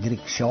Monday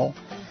Greek Show,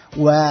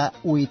 where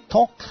we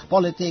talk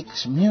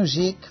politics,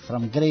 music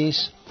from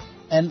Greece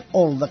and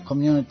all the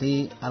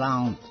community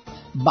around.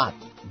 But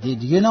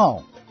did you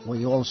know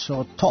we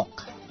also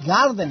talk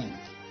gardening?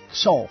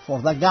 So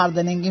for the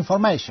gardening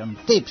information,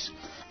 tips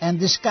and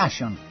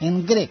discussion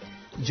in Greek,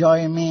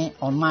 join me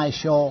on my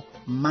show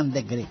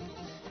Monday Greek.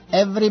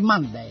 Every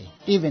Monday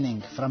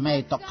evening from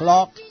 8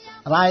 o'clock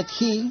right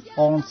here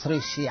on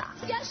 3CR.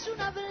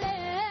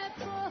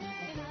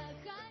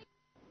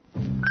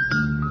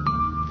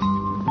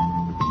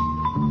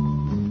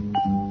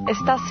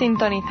 Estás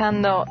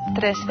sintonizando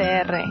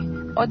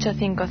 3CR,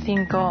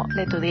 855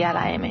 de tu dial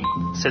AM.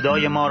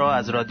 صدای ما را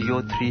از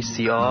رادیو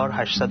 3CR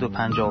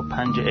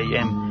 855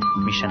 AM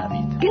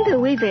میشنوید. Kính thưa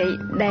quý vị,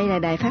 đây là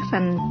đài phát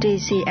thanh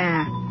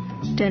 3CR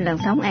trên làn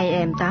sóng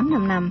AM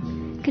 855.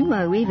 Kính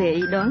mời quý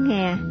vị đón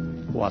nghe.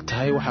 waa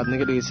tahay waxaad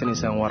naga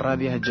dhegaysanaysaan waa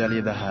raadiyaha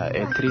jaaliyadaha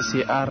ee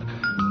 3CR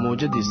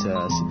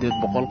mawjadiisa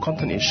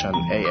 855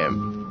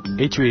 AM.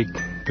 Each week,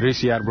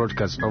 3CR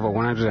broadcasts over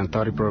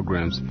 130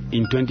 programs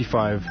in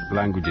 25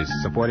 languages,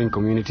 supporting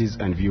communities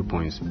and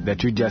viewpoints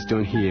that you just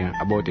don't hear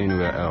about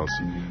anywhere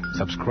else.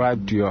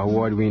 Subscribe to your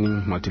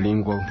award-winning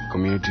multilingual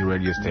community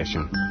radio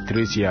station,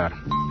 3CR,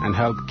 and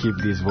help keep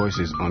these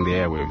voices on the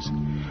airwaves.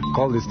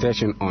 Call the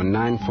station on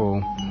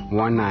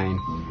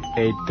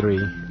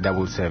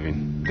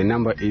 94198377. The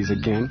number is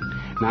again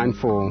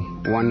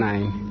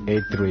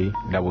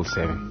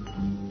 94198377.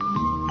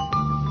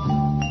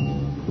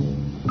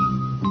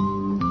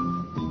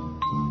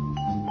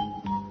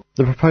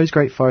 The proposed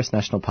Great Forest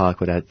National Park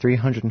would add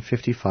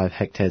 355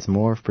 hectares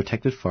more of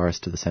protected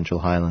forest to the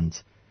Central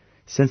Highlands.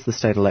 Since the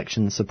state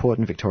election, support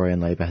in Victorian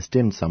Labor has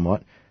dimmed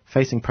somewhat,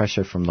 facing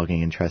pressure from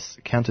logging interests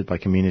countered by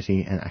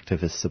community and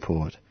activist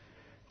support.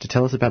 To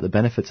tell us about the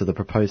benefits of the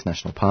proposed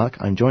national park,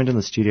 I'm joined in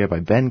the studio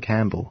by Ben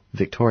Campbell,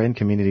 Victorian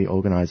Community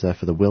Organiser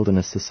for the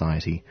Wilderness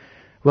Society.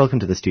 Welcome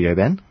to the studio,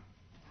 Ben.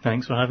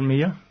 Thanks for having me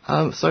here.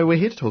 So we're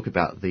here to talk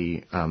about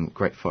the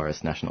Great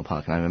Forest National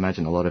Park, and I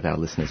imagine a lot of our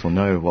listeners will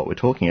know what we're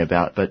talking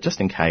about, but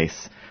just in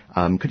case,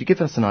 could you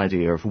give us an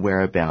idea of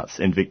whereabouts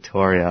in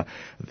Victoria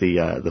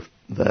the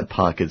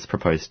park is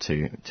proposed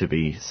to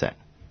be set?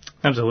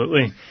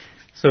 Absolutely.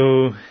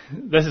 So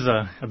this is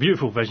a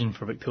beautiful vision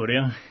for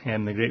Victoria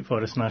in the Great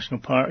Forest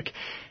National Park,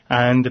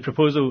 and the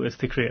proposal is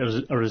to create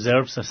a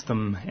reserve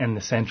system in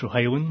the Central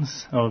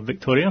Highlands of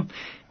Victoria,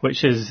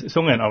 which is it's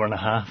only an hour and a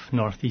half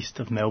northeast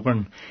of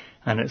Melbourne,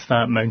 and it's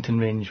that mountain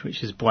range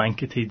which is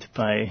blanketed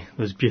by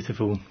those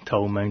beautiful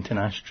tall mountain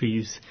ash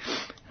trees.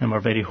 And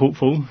we're very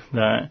hopeful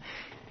that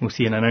we'll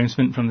see an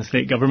announcement from the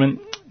state government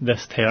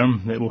this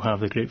term that we'll have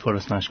the Great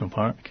Forest National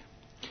Park.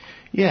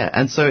 Yeah,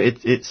 and so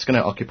it's going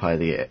to occupy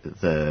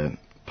the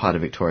part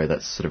of Victoria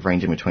that's sort of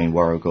ranging between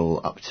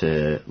Warragul up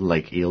to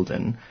Lake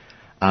Eildon.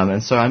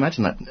 And so I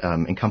imagine that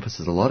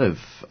encompasses a lot of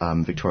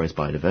Victoria's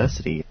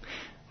biodiversity.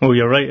 Well,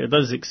 you're right. It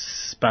does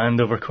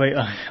expand over quite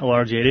a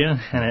large area,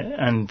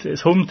 and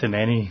it's home to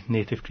many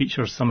native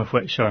creatures, some of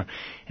which are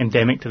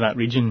endemic to that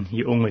region.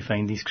 You only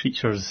find these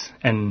creatures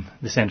in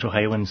the Central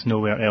Highlands,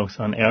 nowhere else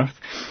on Earth.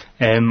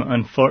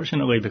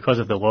 Unfortunately, because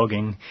of the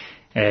logging,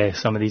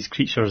 some of these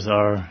creatures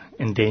are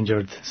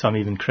endangered, some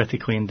even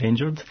critically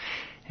endangered.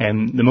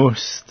 The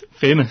most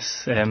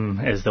famous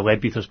is the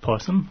leadbeater's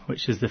possum,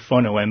 which is the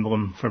faunal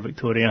emblem for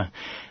Victoria,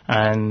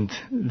 and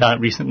that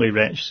recently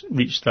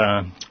reached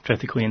a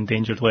critically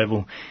endangered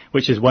level,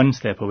 which is one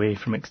step away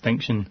from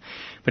extinction.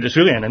 But it's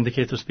really an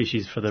indicator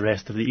species for the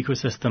rest of the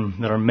ecosystem.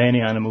 There are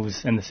many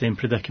animals in the same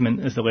predicament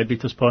as the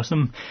leadbeater's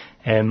possum.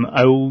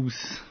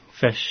 Owls,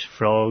 fish,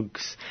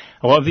 frogs.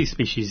 A lot of these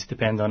species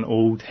depend on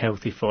old,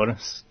 healthy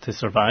forests to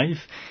survive,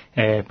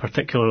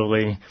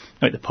 particularly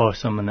like the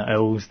possum and the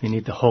owls. They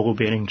need the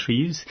hollow-bearing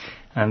trees,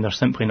 and they're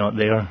simply not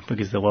there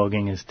because the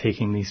logging is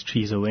taking these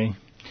trees away.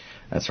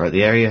 That's right.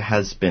 The area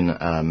has been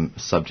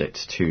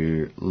subject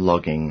to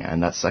logging,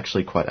 and that's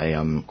actually quite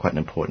an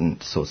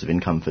important source of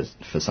income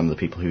for some of the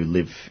people who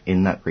live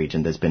in that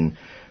region. There's been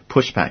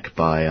pushback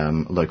by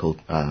local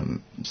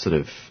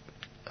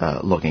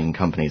logging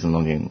companies and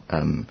logging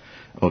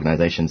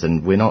organisations,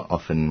 and we're not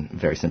often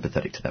very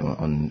sympathetic to them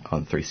on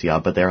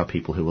 3CR, but there are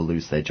people who will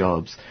lose their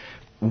jobs.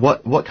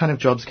 What kind of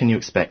jobs can you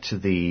expect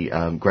the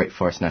Great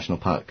Forest National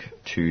Park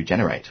to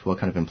generate? What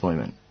kind of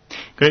employment?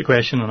 Great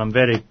question, and I'm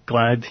very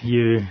glad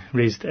you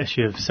raised the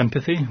issue of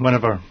sympathy. One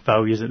of our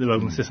values at the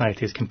Wilderness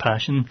Society is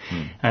compassion,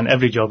 and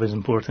every job is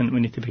important. We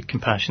need to be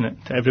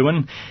compassionate to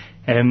everyone.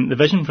 The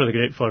vision for the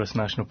Great Forest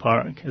National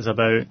Park is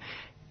about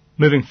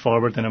moving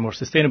forward in a more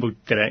sustainable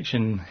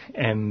direction,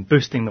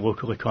 boosting the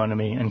local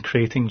economy and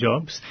creating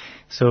jobs.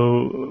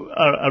 So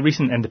a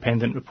recent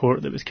independent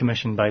report that was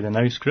commissioned by the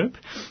Nous Group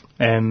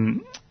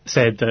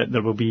said that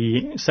there will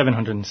be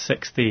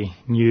 760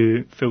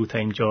 new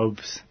full-time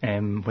jobs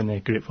when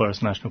the Great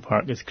Forest National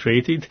Park is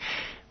created,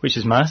 which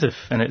is massive,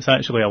 and it's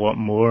actually a lot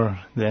more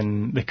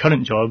than the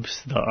current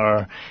jobs that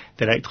are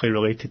directly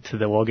related to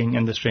the logging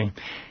industry.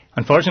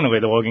 Unfortunately,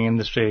 the logging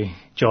industry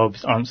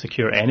jobs aren't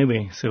secure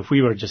anyway, so if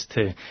we were just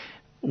to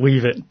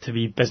leave it to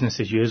be business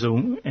as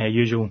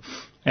usual,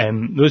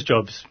 those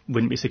jobs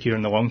wouldn't be secure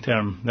in the long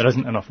term. There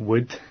isn't enough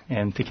wood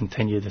to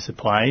continue the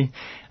supply,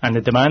 and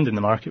the demand in the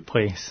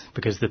marketplace,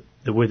 because the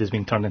wood has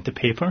been turned into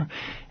paper,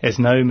 is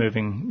now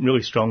moving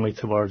really strongly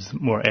towards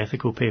more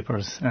ethical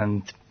papers,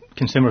 and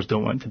consumers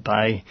don't want to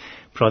buy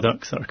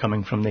products that are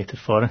coming from native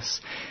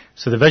forests.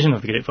 So the vision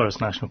of the Great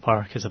Forest National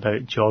Park is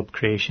about job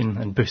creation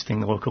and boosting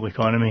the local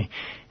economy.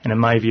 And in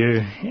my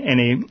view,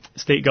 any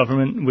state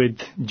government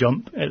would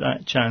jump at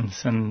that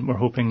chance, and we're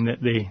hoping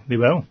that they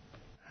will.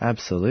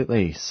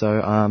 Absolutely.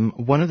 So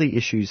one of the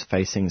issues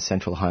facing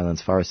Central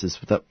Highlands forests is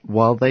that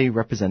while they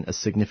represent a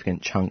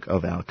significant chunk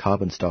of our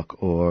carbon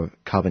stock or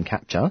carbon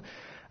capture,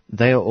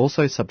 they are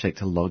also subject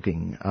to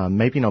logging.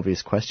 Maybe an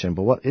obvious question,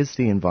 but what is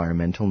the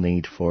environmental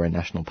need for a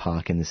national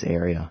park in this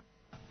area?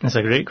 That's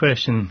a great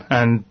question,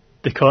 and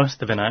the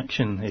cost of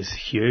inaction is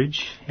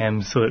huge,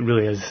 so it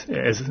really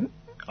is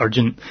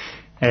urgent.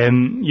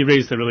 You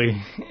raised a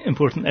really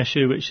important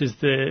issue, which is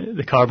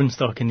the carbon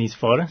stock in these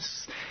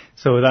forests.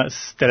 So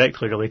that's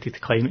directly related to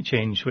climate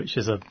change, which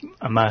is a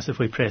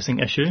massively pressing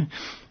issue.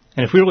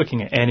 And if we're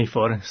looking at any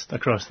forest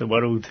across the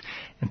world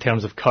in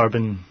terms of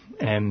carbon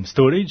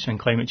storage and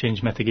climate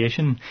change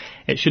mitigation,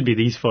 it should be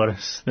these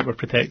forests that we're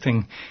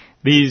protecting.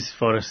 These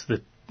forests,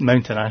 the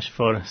mountain ash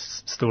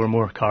forests, store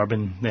more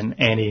carbon than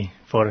any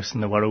forest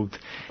in the world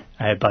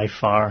by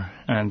far,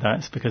 and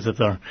that's because of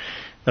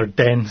their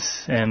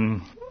dense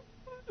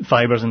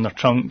fibres in their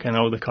trunk and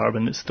all the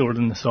carbon that's stored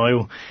in the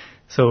soil.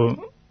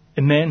 So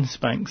immense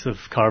banks of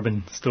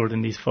carbon stored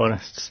in these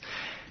forests.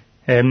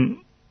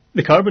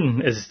 The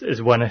carbon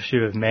is one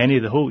issue of many.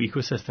 The whole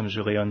ecosystem is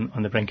really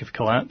on the brink of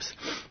collapse.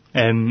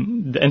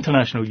 The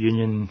International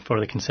Union for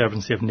the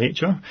Conservancy of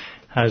Nature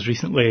has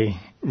recently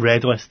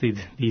red listed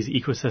these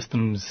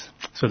ecosystems,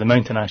 so the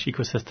mountain ash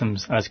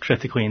ecosystems, as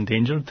critically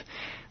endangered.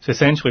 So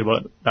essentially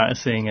what that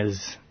is saying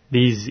is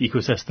these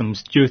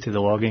ecosystems, due to the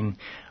logging,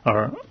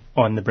 are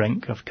on the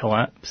brink of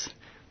collapse.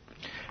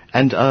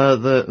 And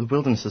the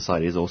Wilderness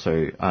Society is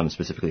also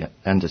specifically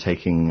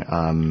undertaking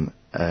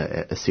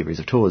a series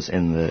of tours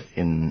in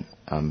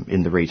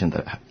the region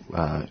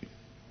that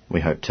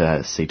we hope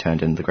to see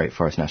turned into the Great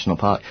Forest National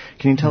Park.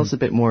 Can you tell us a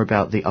bit more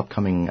about the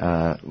upcoming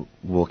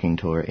walking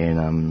tour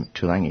in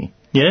Toolangi?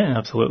 Yeah,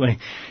 absolutely.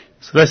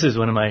 So this is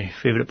one of my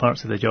favourite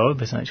parts of the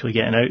job, is actually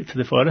getting out to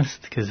the forest,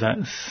 because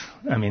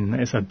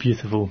it's a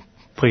beautiful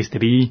place to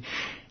be.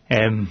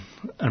 I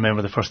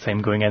remember the first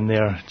time going in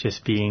there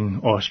just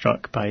being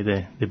awestruck by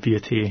the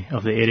beauty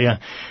of the area,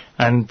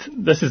 and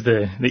this is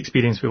the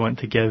experience we want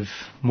to give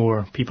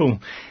more people.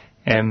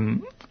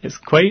 It's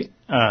quite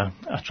a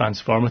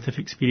transformative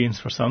experience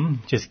for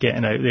some, just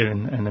getting out there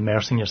and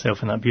immersing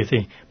yourself in that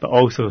beauty, but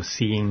also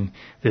seeing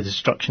the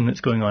destruction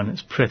that's going on.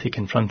 It's pretty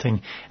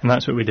confronting, and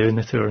that's what we do in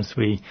the tours.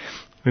 We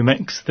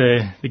mix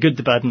the good,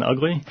 the bad and the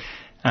ugly,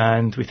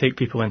 and we take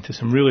people into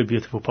some really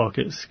beautiful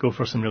pockets, go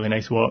for some really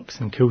nice walks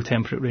in cool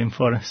temperate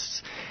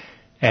rainforests,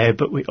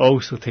 but we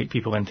also take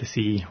people in to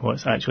see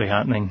what's actually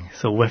happening,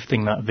 so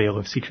lifting that veil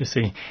of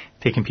secrecy,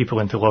 taking people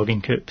into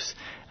logging coops,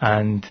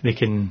 and they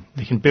can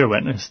bear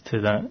witness to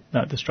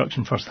that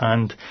destruction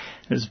firsthand.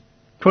 It's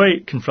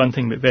quite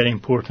confronting but very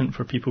important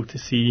for people to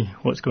see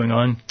what's going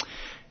on.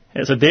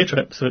 It's a day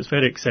trip, so it's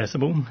very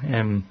accessible.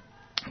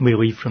 We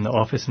leave from the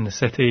office in the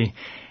city.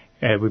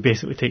 We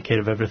basically take care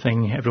of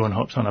everything. Everyone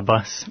hops on a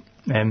bus.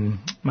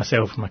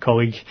 Myself and my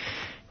colleague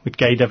would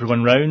guide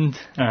everyone round,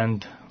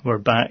 and we're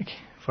back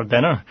for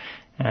dinner.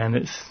 And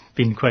it's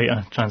been quite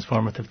a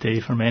transformative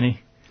day for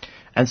many.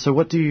 And so,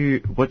 what do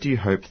you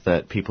hope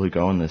that people who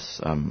go on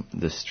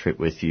this trip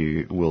with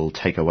you will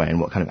take away, and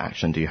what kind of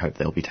action do you hope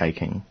they'll be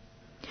taking?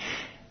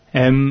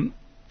 Well,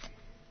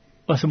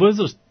 I suppose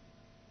there's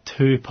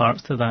two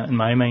parts to that in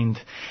my mind.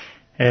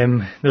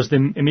 There's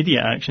the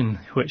immediate action,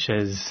 which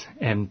is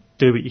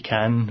do what you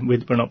can.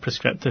 We're not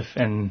prescriptive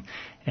in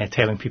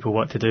telling people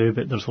what to do,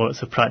 but there's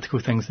lots of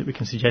practical things that we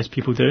can suggest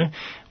people do.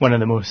 One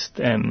of the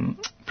most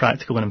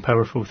practical and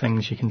powerful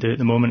things you can do at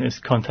the moment is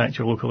contact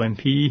your local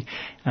MP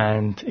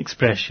and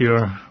express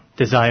your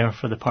desire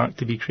for the park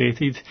to be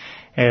created.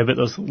 But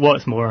there's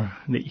lots more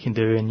that you can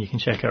do, and you can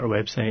check out our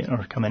website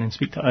or come in and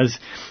speak to us.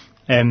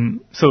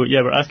 So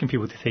yeah, we're asking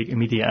people to take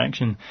immediate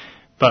action.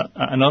 But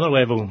at another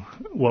level,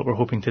 what we're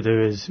hoping to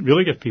do is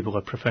really give people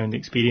a profound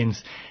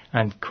experience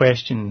and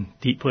question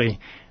deeply,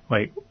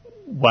 like,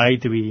 why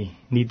do we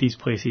need these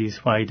places?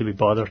 Why do we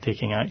bother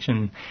taking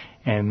action?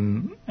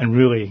 And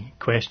really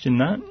question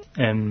that.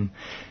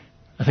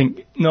 I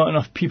think not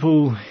enough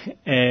people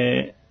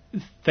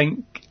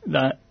think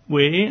that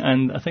way,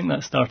 and I think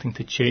that's starting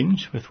to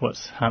change with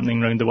what's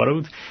happening around the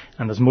world,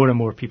 and there's more and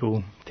more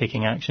people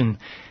taking action.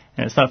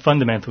 And it's that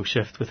fundamental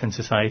shift within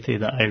society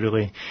that I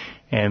really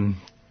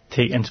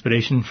take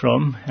inspiration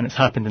from, and it's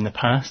happened in the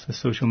past with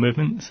social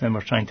movements, and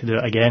we're trying to do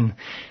it again,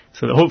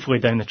 so that hopefully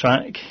down the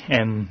track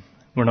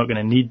we're not going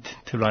to need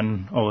to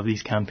run all of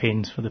these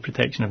campaigns for the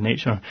protection of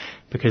nature,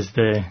 because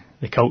the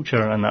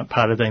culture and that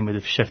paradigm would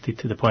have shifted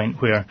to the point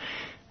where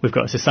we've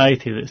got a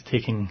society that's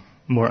taking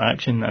more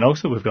action, and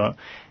also we've got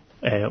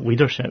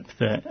leadership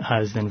that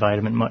has the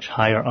environment much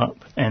higher up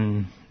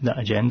in the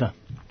agenda.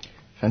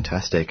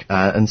 Fantastic.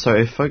 And so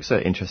if folks are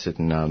interested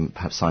in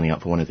perhaps signing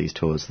up for one of these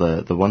tours,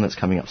 the one that's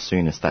coming up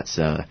soonest, that's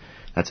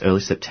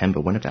early September.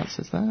 Whenabouts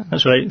is that?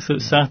 That's right. So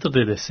it's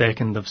Saturday the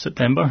 2nd of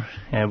September.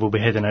 We'll be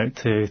heading out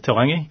to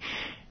Toolangi.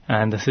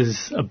 And this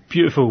is a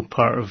beautiful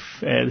part of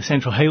the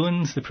Central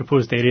Highlands, the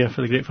proposed area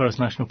for the Great Forest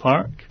National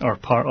Park, or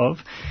part of.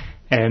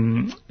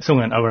 It's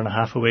only an hour and a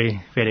half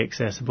away, very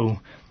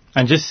accessible,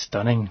 and just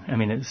stunning. I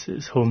mean,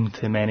 it's home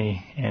to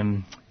many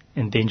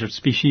endangered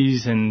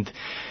species, and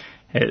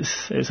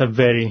it's a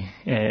very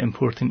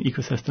important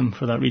ecosystem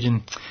for that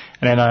region.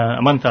 And then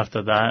a month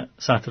after that,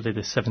 Saturday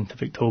the 7th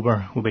of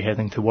October, we'll be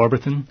heading to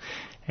Warburton,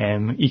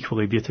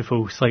 equally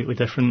beautiful, slightly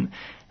different,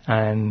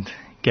 and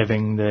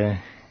giving the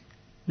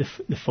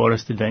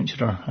forest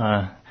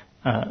adventurer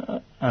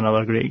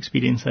another great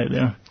experience out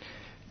there.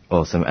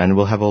 Awesome, and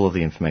we'll have all of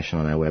the information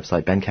on our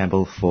website. Ben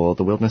Campbell for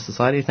the Wilderness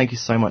Society, thank you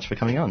so much for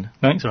coming on.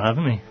 Thanks for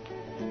having me.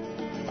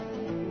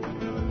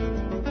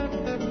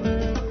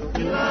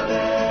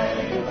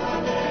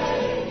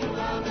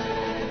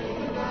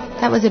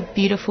 That was a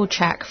beautiful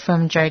track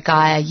from Joe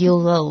Geyer,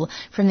 Yul Lul,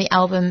 from the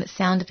album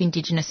Sound of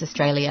Indigenous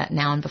Australia,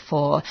 Now and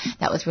Before.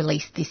 That was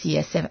released this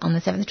year on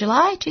the 7th of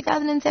July,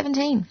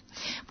 2017.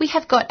 We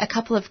have got a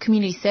couple of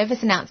community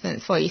service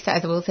announcements for you. So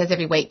as Will says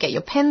every week, get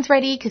your pens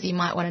ready because you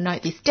might want to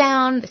note this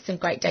down. There's some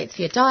great dates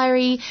for your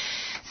diary.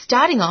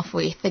 Starting off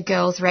with the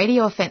Girls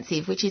Radio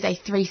Offensive, which is a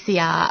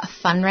 3CR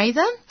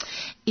fundraiser.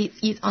 It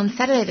is on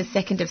Saturday the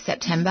 2nd of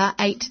September,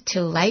 8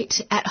 till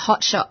 8, at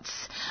Hot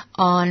Shots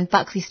on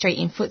Buckley Street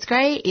in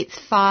Footscray. It's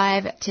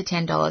 $5 to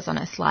 $10 on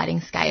a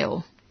sliding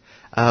scale.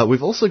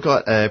 We've also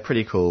got a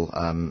pretty cool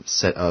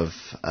set of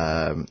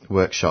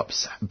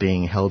workshops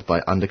being held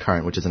by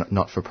Undercurrent, which is a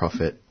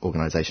not-for-profit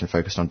organisation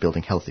focused on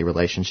building healthy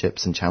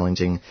relationships and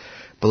challenging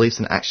beliefs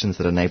and actions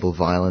that enable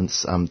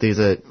violence. These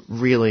are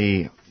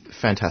really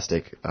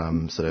fantastic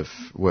sort of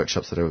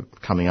workshops that are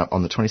coming up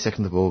on the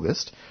 22nd of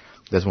August.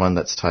 There's one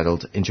that's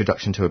titled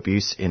Introduction to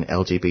Abuse in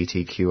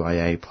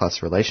LGBTQIA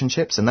plus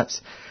Relationships, and that's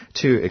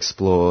to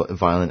explore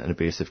violent and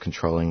abusive,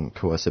 controlling,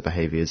 coercive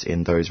behaviours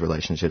in those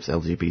relationships,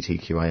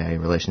 LGBTQIA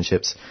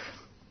relationships.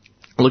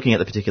 Looking at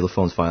the particular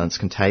forms violence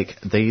can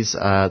take.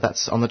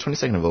 That's on the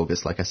 22nd of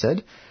August, like I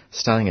said,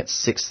 starting at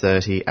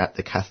 6:30 at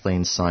the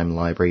Kathleen Syme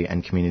Library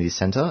and Community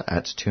Centre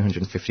at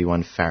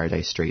 251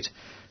 Faraday Street,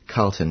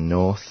 Carlton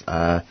North.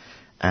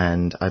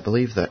 And I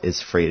believe that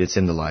is free. It's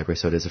in the library,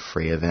 so it is a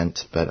free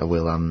event, but I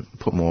will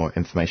put more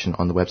information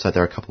on the website.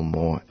 There are a couple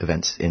more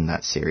events in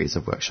that series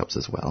of workshops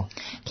as well.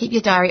 Keep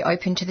your diary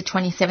open to the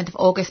 27th of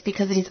August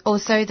because it is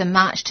also the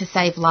March to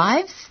Save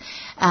Lives.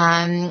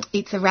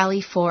 It's a rally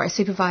for a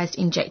supervised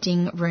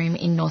injecting room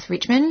in North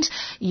Richmond.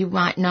 You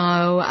might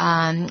know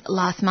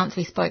last month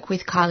we spoke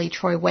with Kylie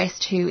Troy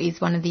West, who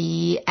is one of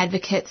the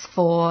advocates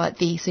for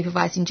the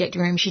supervised injecting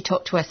room. She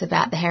talked to us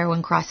about the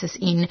heroin crisis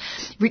in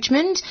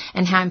Richmond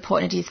and how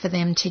important it is for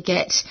them to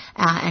get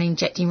an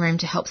injecting room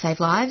to help save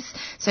lives.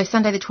 So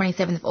Sunday the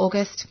 27th of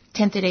August,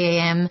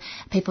 10:30am,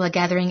 people are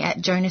gathering at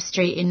Jonas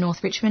Street in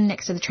North Richmond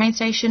next to the train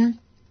station.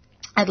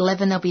 At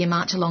 11, there'll be a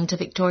march along to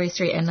Victoria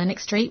Street and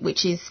Lennox Street,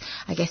 which is,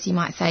 I guess you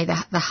might say,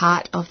 the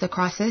heart of the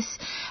crisis.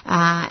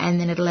 And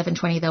then at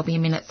 11:20, there'll be a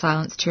minute's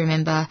silence to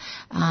remember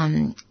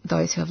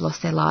those who have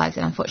lost their lives.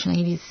 And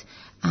unfortunately, it is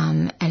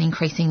an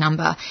increasing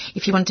number.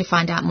 If you want to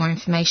find out more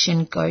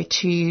information, go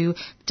to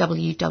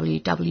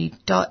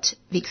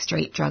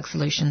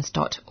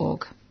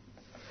www.vicstreetdrugsolutions.org.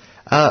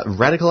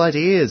 Radical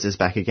Ideas is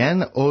back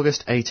again,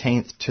 August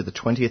 18th to the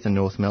 20th in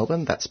North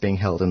Melbourne. That's being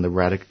held in the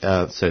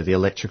the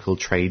Electrical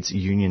Trades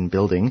Union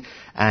building.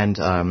 And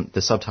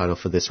the subtitle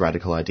for this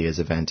Radical Ideas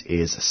event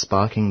is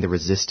Sparking the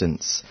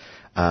Resistance.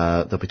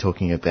 They'll be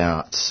talking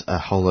about a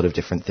whole lot of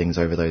different things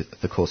over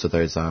the course of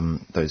those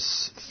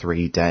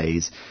 3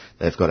 days.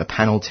 They've got a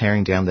panel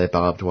tearing down their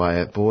barbed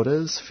wire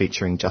borders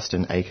featuring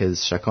Justin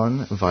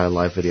Akers-Chacon via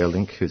live video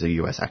link, who's a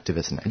US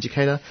activist and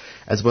educator,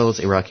 as well as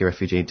Iraqi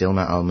refugee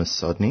Dilma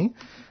Al-Musodni.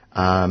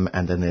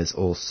 And then there's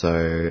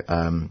also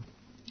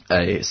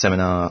a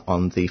seminar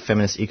on the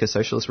feminist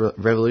eco-socialist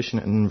revolution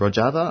in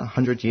Rojava,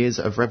 100 Years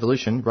of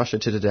Revolution, Russia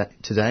to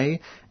Today,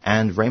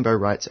 and Rainbow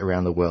Rights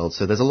Around the World.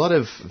 So there's a lot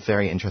of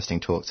very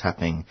interesting talks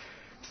happening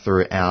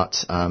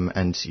throughout,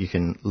 and you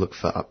can look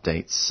for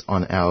updates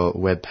on our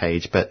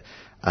webpage. But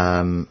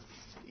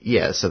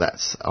so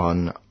that's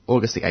on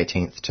August the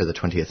 18th to the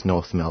 20th,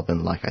 North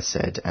Melbourne, like I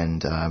said,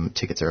 and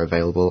tickets are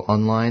available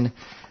online.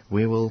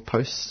 We will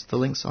post the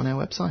links on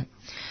our website.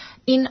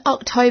 In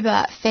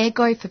October, Fair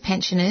Go for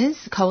Pensioners,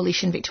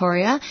 Coalition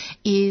Victoria,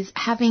 is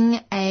having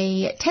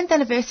a 10th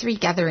anniversary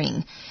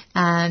gathering.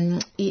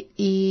 It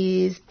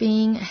is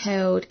being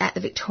held at the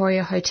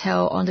Victoria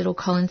Hotel on Little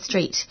Collins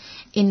Street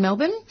in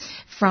Melbourne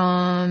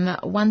from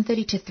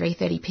 1:30 to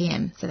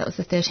 3:30pm. So that was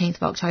the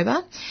 13th of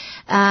October.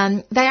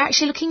 They're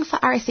actually looking for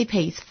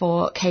RSVPs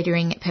for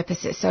catering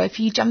purposes. So if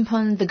you jump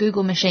on the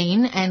Google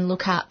machine and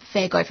look up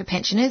Fair Go for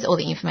Pensioners, all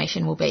the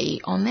information will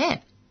be on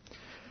there.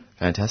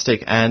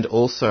 Fantastic. And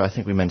also, I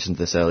think we mentioned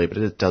this earlier, but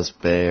it does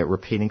bear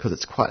repeating because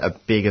it's quite a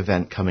big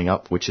event coming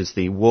up, which is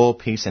the War,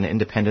 Peace and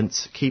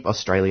Independence, Keep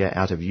Australia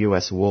Out of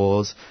US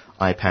Wars,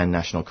 IPAN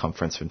National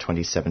Conference from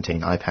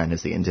 2017. IPAN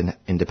is the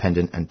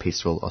Independent and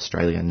Peaceful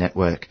Australia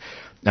Network.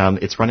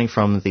 It's running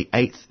from the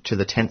 8th to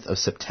the 10th of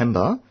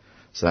September.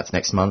 So that's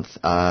next month,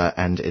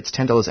 and it's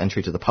 $10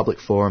 entry to the public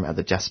forum at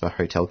the Jasper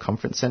Hotel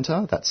Conference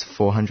Centre. That's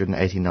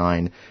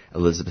 489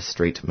 Elizabeth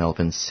Street,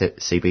 Melbourne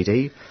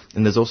CBD.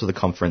 And there's also the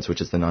conference,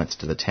 which is the 9th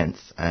to the 10th.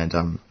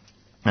 And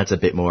That's a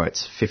bit more.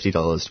 It's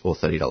 $50 or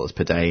 $30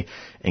 per day,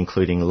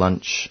 including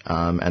lunch,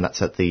 and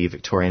that's at the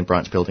Victorian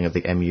branch building of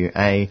the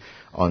MUA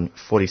on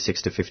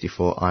 46 to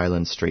 54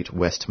 Ireland Street,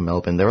 West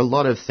Melbourne. There are a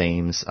lot of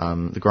themes,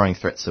 the growing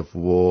threats of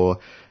war,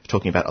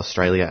 talking about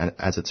Australia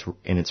as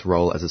its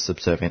role as a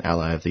subservient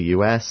ally of the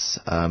US,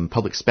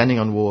 public spending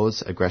on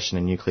wars, aggression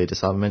and nuclear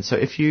disarmament. So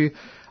if you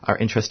are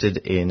interested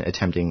in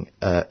attending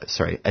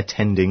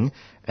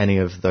any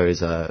of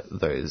those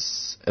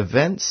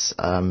events,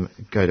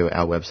 go to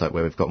our website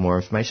where we've got more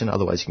information.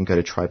 Otherwise, you can go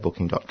to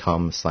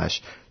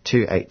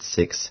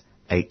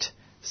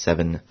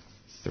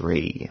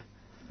trybooking.com/286873.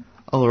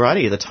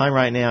 Alrighty, the time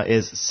right now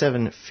is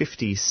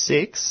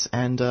 7:56,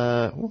 and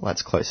well,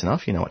 that's close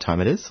enough. You know what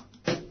time it is.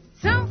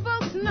 Some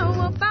folks know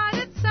about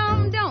it,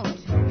 some don't.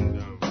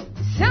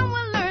 Some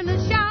will learn to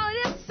shout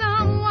it,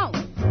 some won't.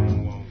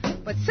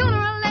 But sooner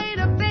or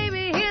later,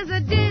 baby, here's a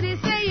ditty.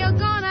 Say you're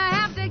gonna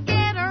have to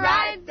get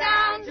right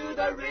down to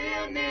the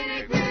real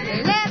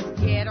nitty-gritty. Let's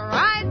get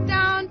right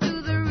down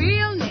to the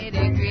real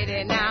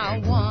nitty-gritty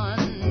now.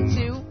 1,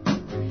 2,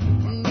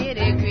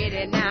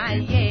 nitty-gritty now,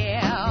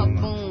 yeah,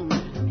 boom.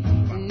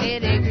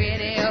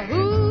 Nitty-gritty,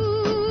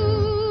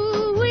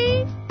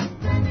 ooh-wee.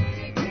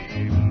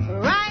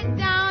 Right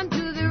down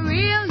to the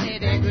real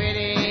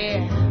nitty-gritty.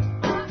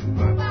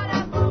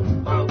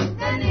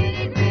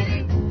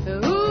 Ooh,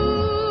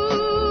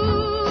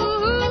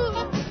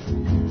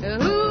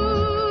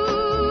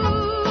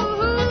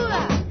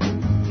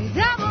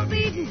 double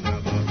beaten,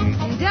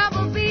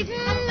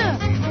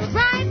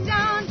 right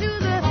down to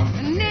the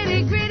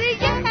nitty-gritty,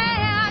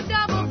 yeah,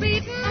 double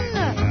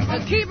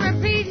beaten, keep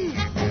repeating,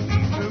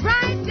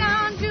 right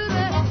down to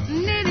the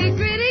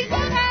nitty-gritty,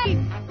 yeah.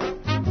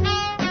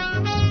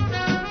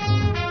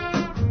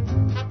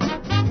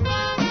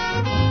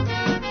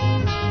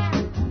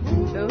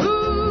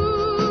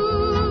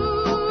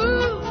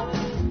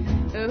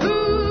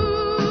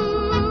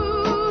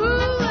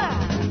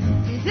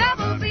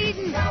 Double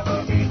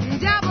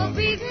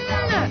beaten,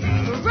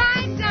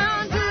 right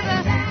down to the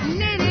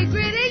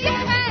nitty-gritty,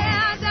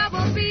 yeah,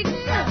 double beaten,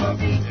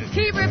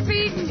 keep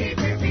repeating,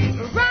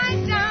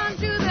 right down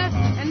to the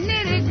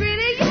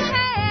nitty-gritty,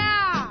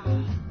 yeah.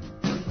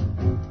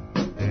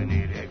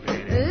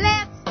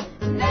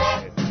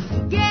 Let's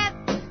get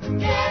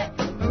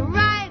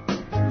right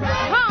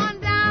on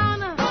down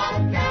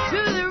to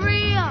the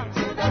real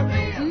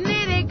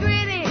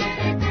nitty-gritty.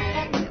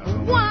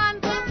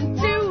 1, 2,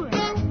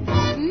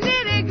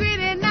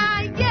 nitty-gritty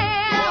now,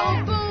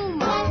 yeah, boom,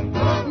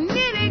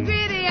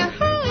 nitty-gritty,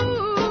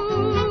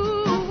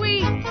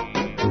 ooh-wee.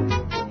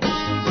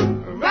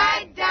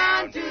 Right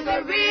down to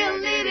the real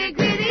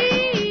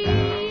nitty-gritty.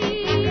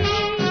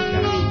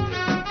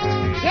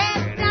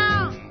 Get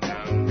down,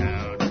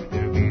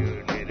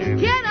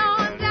 get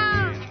on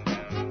down.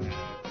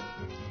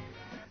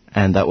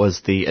 And that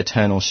was the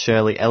eternal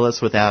Shirley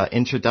Ellis with our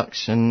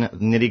introduction,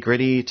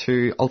 nitty-gritty,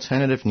 to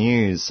alternative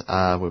news.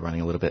 We're running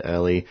a little bit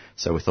early,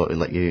 so we thought we'd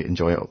let you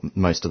enjoy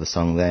most of the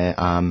song there.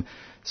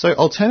 So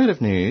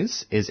alternative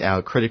news is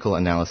our critical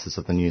analysis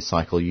of the news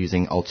cycle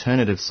using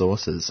alternative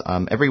sources.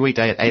 Every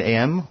weekday at 8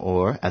 a.m,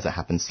 or as it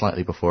happens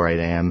slightly before 8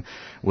 a.m,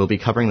 we'll be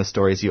covering the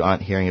stories you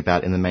aren't hearing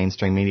about in the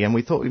mainstream media, and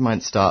we thought we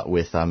might start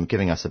with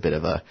giving us a bit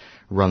of a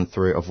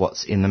run-through of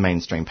what's in the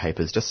mainstream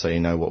papers, just so you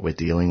know what we're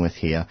dealing with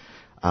here.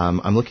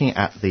 I'm looking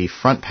at the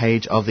front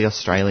page of The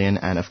Australian,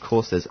 and of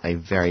course there's a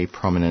very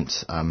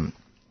prominent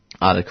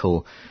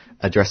article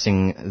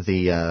addressing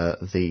the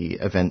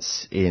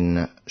events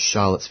in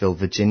Charlottesville,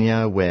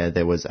 Virginia, where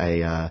there was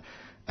a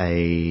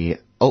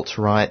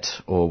alt-right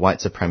or white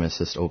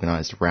supremacist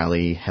organised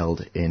rally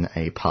held in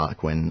a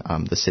park when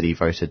the city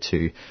voted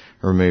to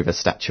remove a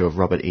statue of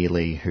Robert E.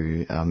 Lee,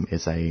 who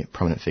is a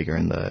prominent figure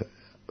in the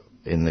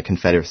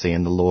Confederacy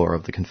and the law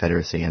of the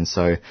Confederacy, and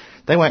so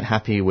they weren't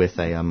happy with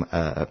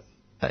a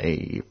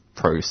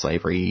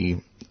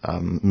pro-slavery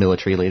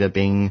military leader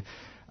being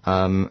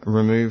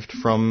removed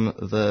from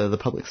the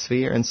public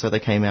sphere, and so they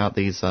came out,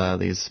 these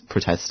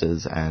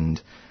protesters, and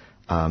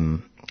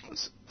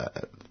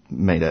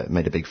made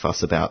a big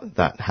fuss about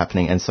that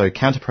happening. And so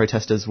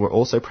counter-protesters were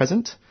also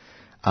present.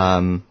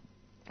 A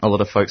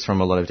lot of folks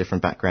from a lot of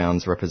different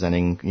backgrounds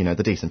representing,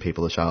 the decent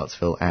people of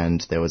Charlottesville,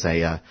 and there was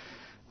a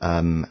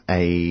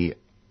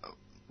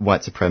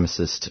white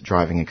supremacist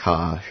driving a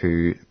car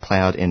who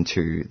ploughed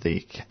into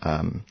the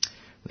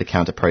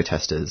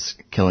counter-protesters,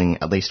 killing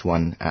at least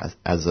one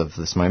as of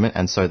this moment.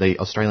 And so the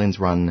Australians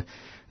run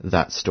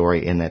that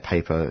story in their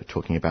paper,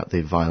 talking about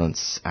the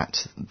violence at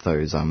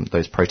those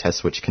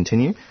protests which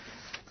continue.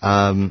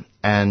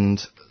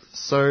 And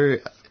so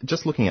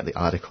just looking at the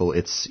article,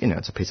 it's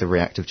a piece of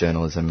reactive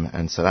journalism,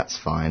 and so that's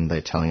fine.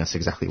 They're telling us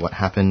exactly what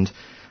happened.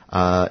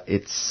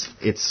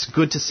 It's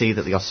good to see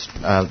that the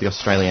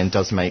Australian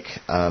does make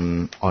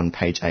on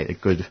page 8 a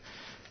good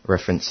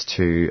reference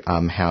to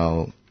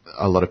how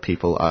a lot of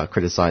people are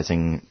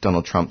criticising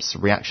Donald Trump's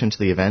reaction to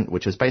the event,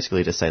 which was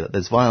basically to say that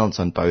there's violence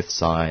on both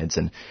sides,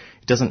 and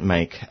it doesn't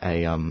make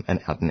an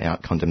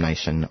out-and-out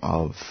condemnation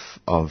of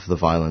the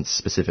violence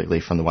specifically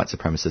from the white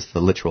supremacists, the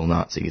literal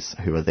Nazis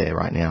who are there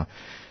right now.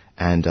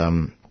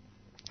 And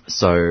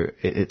so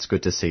it's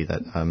good to see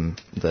that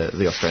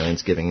the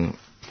Australians giving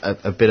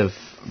a bit of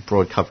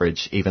broad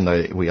coverage, even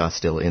though we are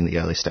still in the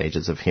early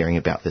stages of hearing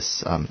about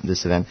this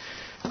event.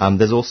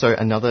 There's also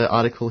another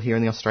article here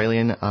in the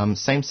Australian,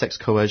 same-sex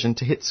coercion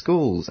to hit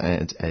schools,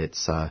 and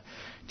it's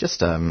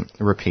just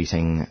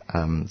repeating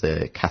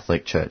the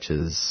Catholic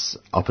Church's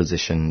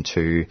opposition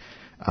to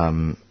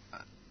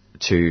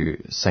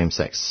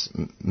same-sex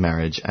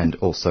marriage, and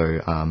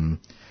also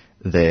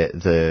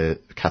the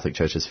Catholic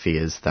Church's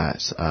fears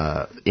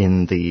that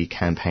in the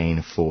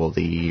campaign for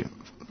the,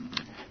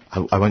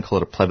 I won't call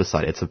it a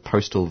plebiscite, it's a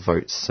postal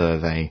vote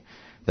survey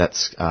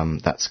that's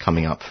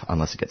coming up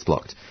unless it gets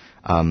blocked,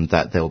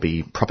 that there'll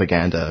be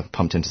propaganda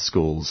pumped into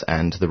schools,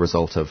 and the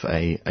result of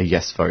a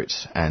yes vote,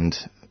 and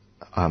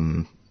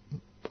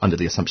under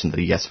the assumption that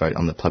a yes vote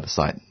on the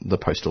plebiscite, the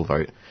postal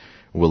vote,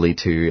 will lead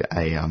to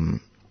a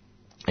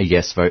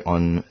yes vote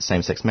on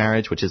same-sex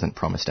marriage, which isn't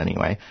promised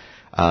anyway,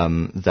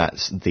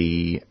 that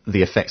the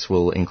effects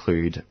will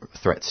include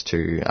threats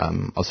to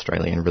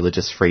Australian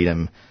religious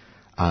freedom,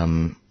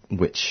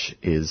 which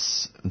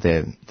is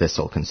their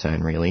sole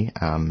concern, really.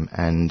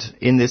 And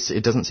in this,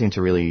 it doesn't seem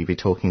to really be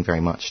talking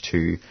very much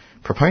to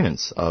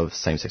proponents of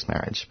same-sex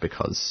marriage,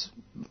 because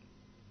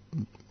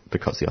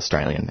the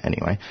Australian,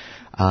 anyway.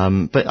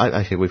 But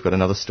I hear we've got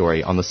another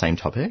story on the same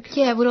topic.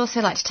 Yeah, we'd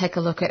also like to take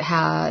a look at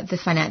how the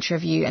Financial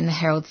Review and the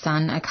Herald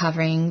Sun are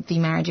covering the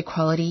marriage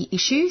equality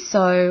issue.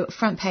 So,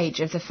 front page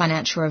of the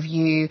Financial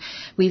Review,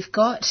 we've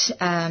got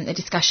a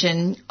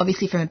discussion,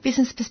 obviously from a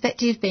business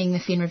perspective, being the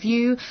Fin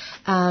Review,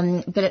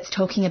 but it's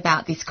talking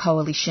about this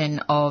coalition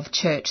of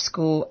church,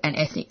 school and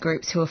ethnic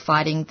groups who are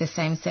fighting the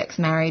same-sex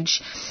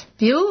marriage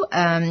bill.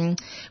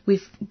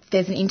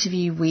 There's an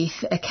interview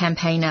with a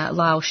campaigner,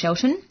 Lyle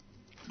Shelton,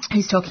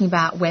 who's talking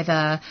about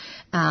whether,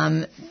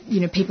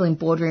 people in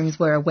boardrooms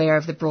were aware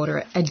of the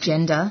broader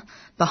agenda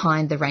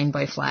behind the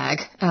rainbow flag.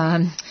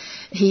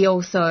 He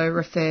also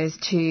refers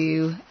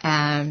to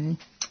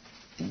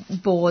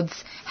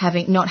boards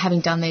not having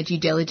done their due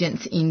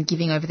diligence in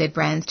giving over their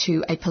brands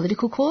to a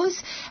political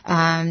cause.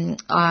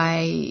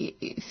 I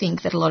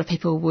think that a lot of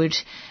people would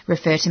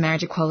refer to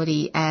marriage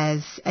equality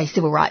as a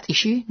civil rights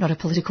issue, not a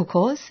political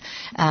cause.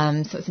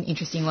 So it's an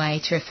interesting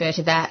way to refer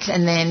to that.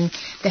 And then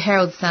the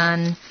Herald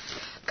Sun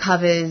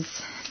covers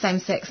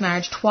same-sex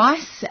marriage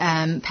twice.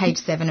 Page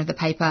 7 of the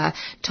paper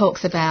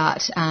talks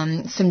about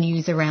some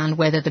news around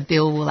whether the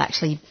bill will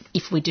actually,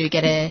 if we do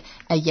get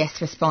a yes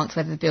response,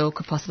 whether the bill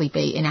could possibly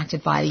be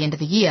enacted by the end of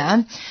the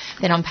year.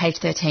 Then on page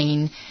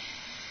 13,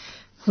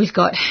 we've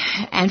got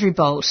Andrew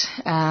Bolt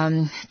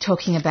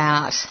talking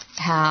about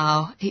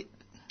how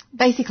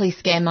basically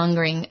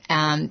scaremongering.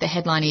 The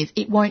headline is,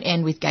 "It won't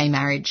end with gay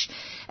marriage."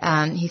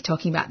 He's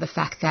talking about the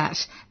fact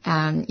that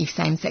if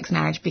same-sex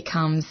marriage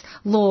becomes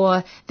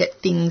law,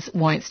 that things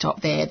won't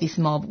stop there. This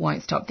mob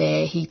won't stop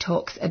there. He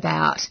talks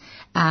about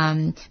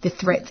the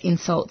threats,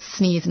 insults,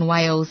 sneers and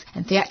wails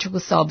and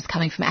theatrical sobs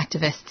coming from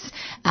activists,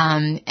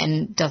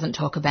 and doesn't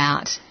talk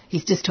about,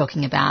 he's just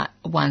talking about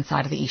one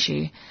side of the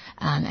issue,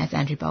 as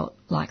Andrew Bolt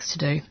likes to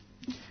do.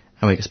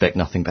 And we expect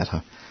nothing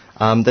better.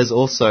 There's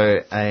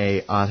also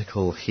an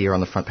article here on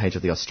the front page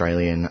of the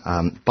Australian.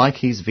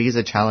 Bikies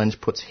visa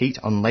challenge puts heat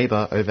on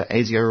Labor over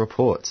ASIO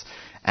reports.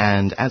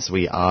 And as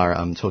we are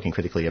talking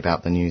critically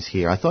about the news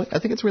here, I think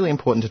it's really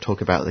important to talk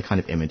about the kind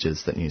of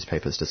images that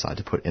newspapers decide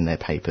to put in their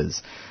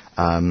papers.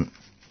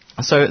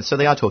 So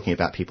they are talking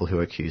about people who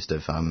are accused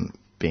of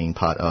being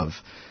part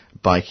of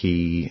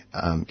bikie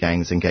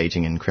gangs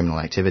engaging in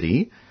criminal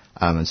activity.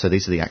 And so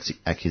these are the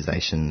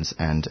accusations,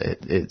 and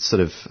it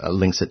sort of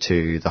links it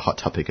to the hot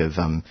topic of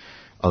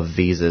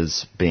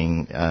visas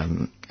being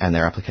and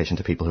their application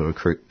to people who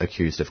are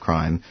accused of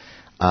crime.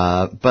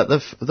 But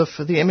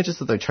the images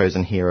that they've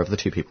chosen here of the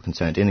two people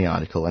concerned in the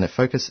article, and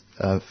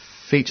it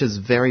features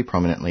very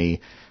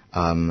prominently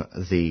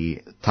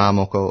the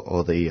tāmoko,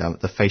 or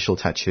the facial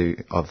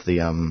tattoo of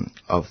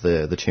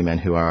the two men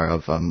who are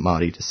of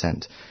Māori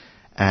descent,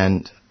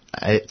 and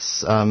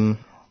it's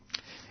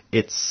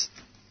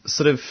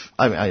sort of,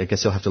 I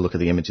guess you'll have to look at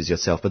the images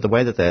yourself, but the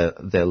way that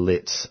they're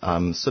lit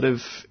sort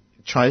of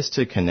tries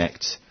to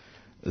connect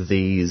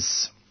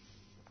these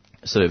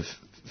sort of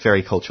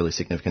very culturally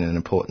significant and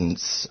important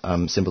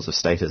symbols of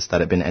status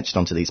that have been etched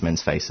onto these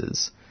men's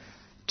faces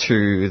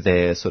to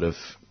their sort of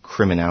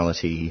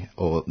criminality,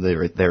 or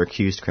their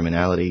accused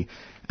criminality.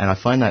 And I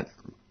find that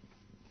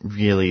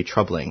really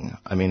troubling.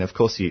 I mean, of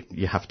course,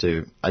 you have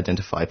to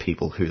identify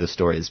people who the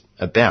story is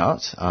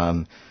about,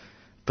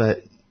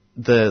 but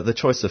the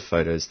choice of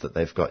photos that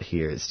they've got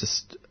here is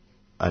just,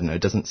 I don't know,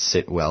 it doesn't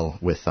sit well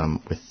with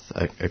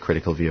a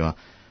critical viewer,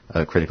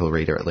 a critical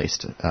reader at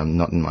least,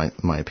 not in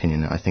my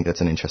opinion. I think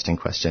that's an interesting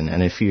question.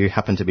 And if you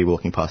happen to be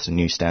walking past a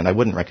newsstand, I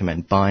wouldn't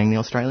recommend buying the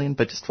Australian,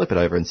 but just flip it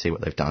over and see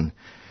what they've done.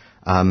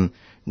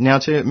 Now,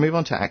 to move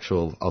on to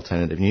actual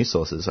alternative news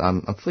sources,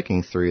 I'm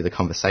flicking through the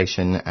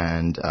conversation,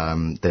 and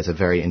there's a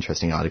very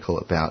interesting article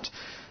about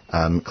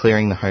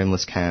clearing the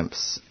homeless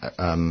camps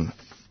on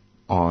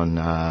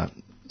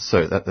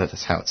so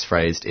that's how it's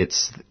phrased.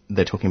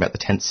 They're talking about the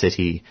tent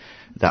city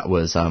that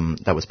was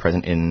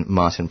present in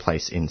Martin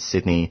Place in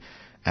Sydney,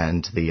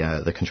 and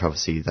the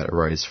controversy that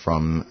arose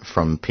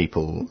from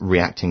people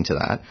reacting to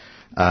that.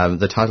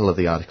 The title of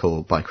the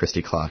article by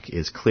Christy Clark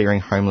is "Clearing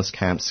Homeless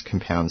Camps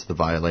Compounds the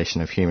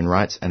Violation of Human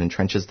Rights and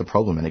Entrenches the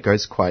Problem," and it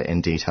goes quite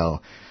in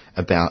detail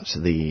about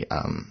the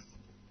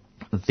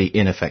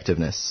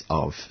ineffectiveness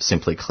of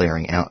simply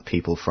clearing out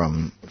people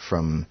from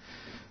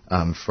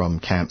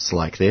camps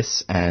like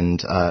this.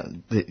 And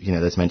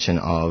there's mention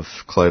of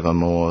Clover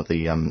Moore,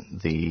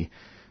 the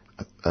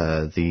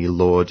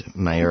Lord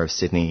Mayor of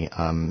Sydney,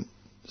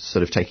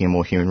 sort of taking a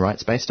more human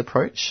rights based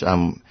approach.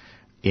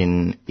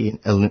 In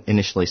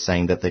initially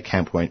saying that the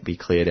camp won't be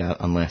cleared out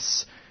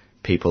unless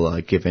people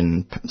are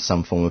given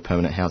some form of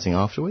permanent housing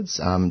afterwards.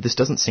 This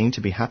doesn't seem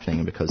to be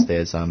happening because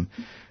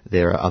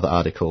there are other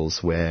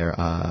articles where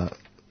a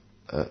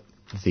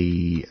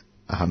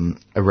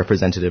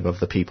representative of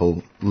the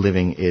people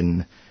living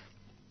in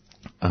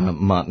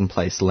Martin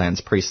Place,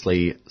 Lance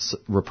Priestley,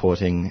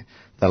 reporting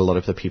that a lot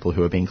of the people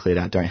who are being cleared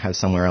out don't have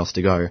somewhere else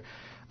to go.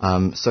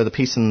 So the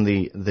piece in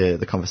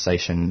the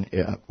conversation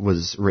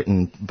was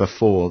written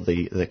before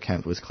the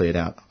camp was cleared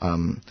out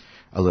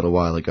a little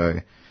while ago,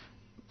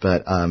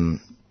 but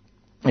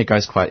it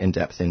goes quite in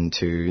depth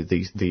into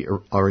the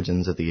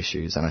origins of the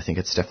issues, and I think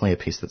it's definitely a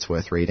piece that's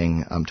worth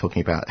reading.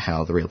 Talking about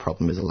how the real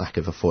problem is a lack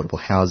of affordable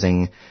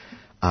housing,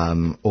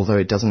 although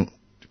it doesn't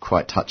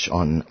quite touch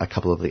on a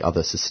couple of the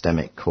other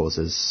systemic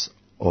causes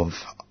of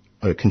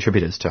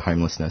contributors to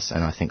homelessness,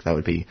 and I think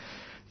that'd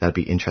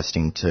be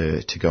interesting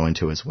to go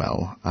into as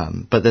well.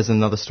 But there's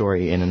another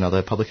story in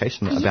another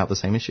publication about the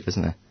same issue,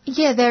 isn't there?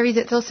 Yeah, there is.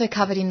 It's also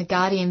covered in The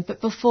Guardian.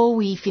 But before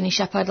we finish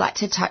up, I'd like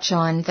to touch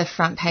on the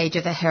front page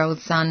of the Herald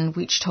Sun,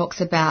 which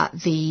talks about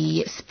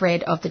the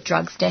spread of the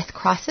drugs death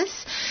crisis.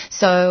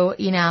 So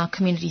in our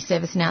community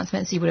service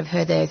announcements, you would have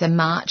heard there's a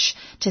march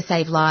to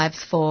save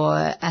lives for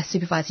a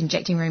supervised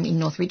injecting room in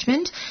North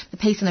Richmond. The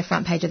piece on the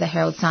front page of the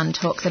Herald Sun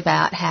talks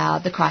about how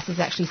the crisis is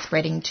actually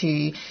spreading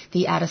to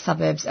the outer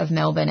suburbs of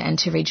Melbourne and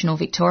to regional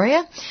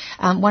Victoria.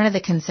 One of the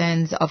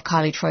concerns of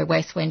Kylie Troy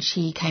West when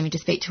she came in to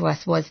speak to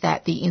us was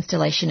that the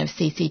installation of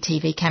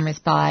CCTV cameras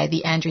by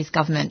the Andrews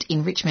government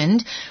in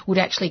Richmond would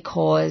actually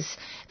cause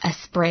a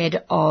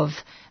spread of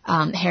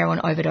heroin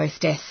overdose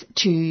deaths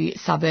to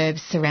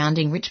suburbs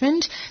surrounding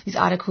Richmond. This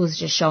article is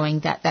just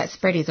showing that that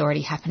spread is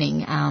already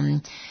happening,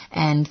 and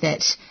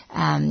that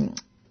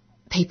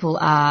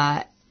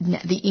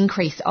the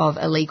increase of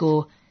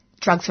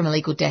drugs from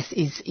illegal deaths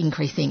is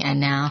increasing and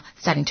now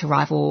starting to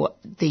rival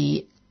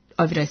the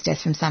overdose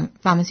deaths from some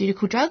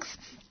pharmaceutical drugs.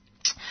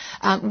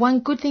 One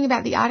good thing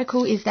about the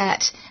article is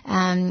that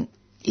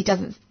it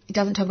doesn't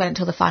talk about it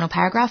until the final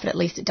paragraph, but at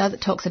least it does.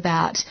 It talks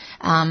about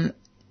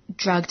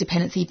drug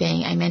dependency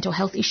being a mental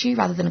health issue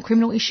rather than a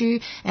criminal issue,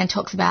 and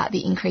talks about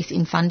the increase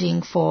in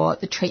funding for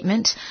the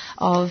treatment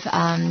of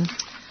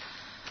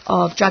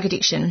drug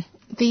addiction.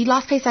 The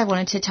last piece I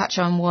wanted to touch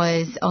on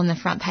was on the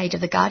front page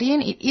of The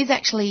Guardian. It is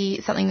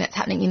actually something that's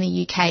happening in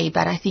the UK,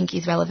 but I think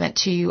is relevant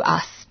to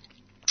us.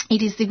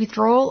 It is the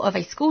withdrawal of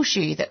a school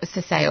shoe that was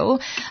for sale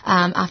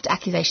after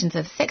accusations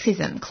of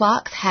sexism.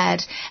 Clark's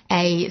had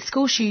a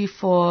school shoe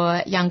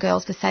for young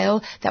girls for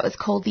sale that was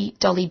called the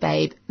Dolly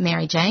Babe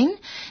Mary Jane.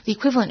 The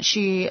equivalent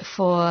shoe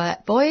for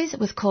boys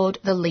was called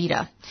the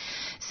Leader.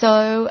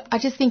 So I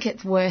just think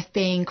it's worth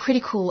being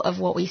critical of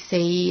what we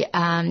see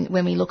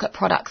when we look at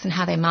products and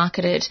how they're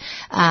marketed,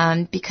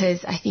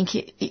 because I think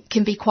it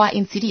can be quite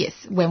insidious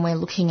when we're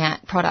looking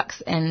at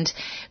products, and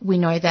we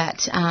know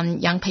that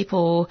young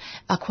people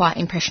are quite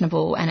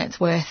impressionable, and it's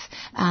worth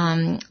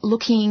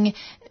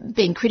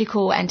being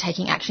critical and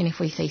taking action if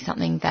we see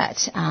something that,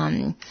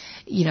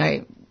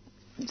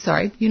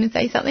 Sorry, you want to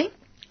say something?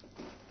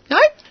 No?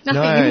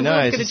 Nothing. No,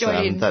 it's just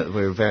that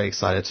we're very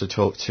excited to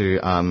talk to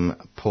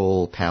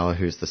Paul Power,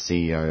 who's the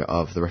CEO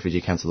of the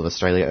Refugee Council of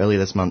Australia. Earlier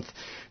this month,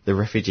 the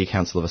Refugee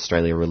Council of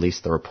Australia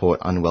released the report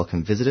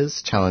Unwelcome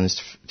Visitors,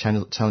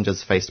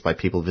 Challenges Faced by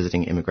People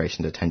Visiting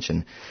Immigration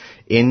Detention.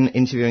 In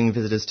interviewing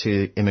visitors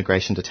to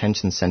immigration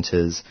detention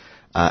centres,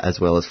 as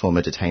well as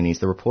former detainees,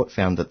 the report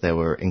found that there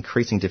were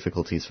increasing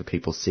difficulties for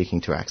people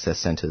seeking to access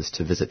centres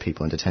to visit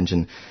people in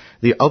detention.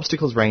 The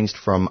obstacles ranged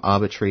from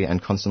arbitrary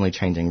and constantly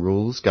changing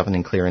rules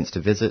governing clearance to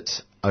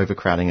visit,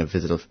 overcrowding of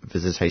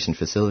visitation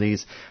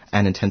facilities,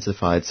 and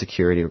intensified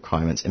security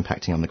requirements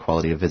impacting on the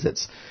quality of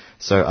visits.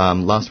 So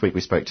last week we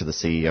spoke to the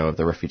CEO of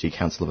the Refugee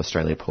Council of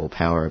Australia, Paul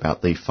Power,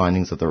 about the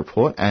findings of the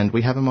report, and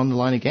we have him on the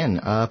line again.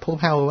 Paul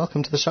Power,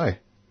 welcome to the show.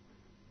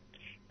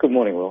 Good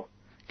morning, Will.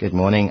 Good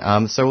morning.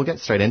 So we'll get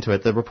straight into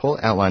it. The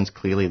report outlines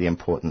clearly the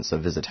importance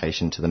of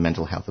visitation to the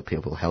mental health of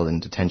people held in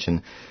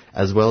detention,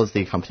 as well as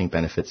the accompanying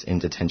benefits in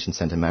detention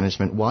centre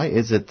management. Why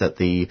is it that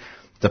the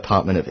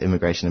Department of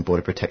Immigration and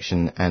Border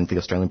Protection and the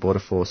Australian Border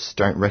Force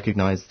don't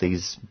recognise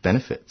these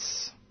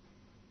benefits?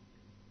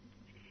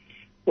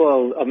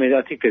 Well, I mean,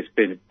 I think there's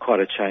been quite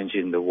a change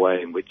in the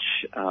way in which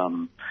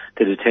the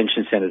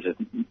detention centres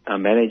are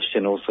managed,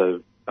 and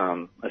also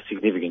a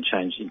significant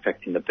change, in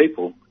fact, in the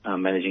people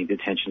managing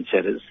detention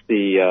centres.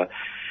 The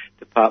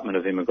Department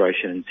of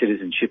Immigration and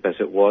Citizenship, as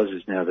it was,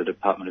 is now the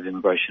Department of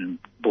Immigration and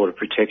Border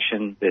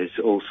Protection. There's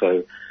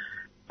also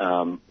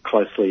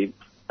closely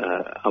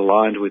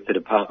aligned with the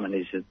department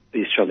is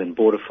the Australian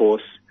Border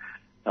Force,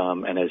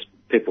 and as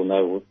people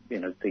know,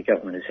 the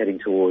government is heading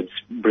towards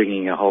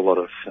bringing a whole lot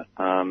of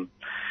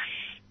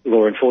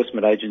law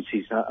enforcement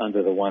agencies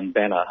under the one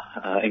banner,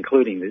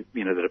 including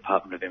the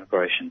Department of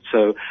Immigration.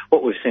 So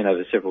what we've seen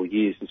over several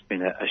years has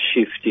been a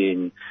shift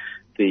in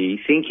the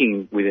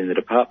thinking within the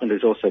department.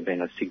 There's also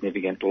been a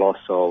significant loss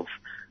of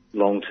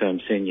long-term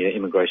senior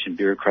immigration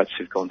bureaucrats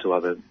who've gone to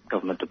other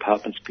government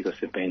departments because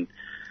they've been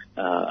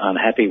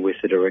unhappy with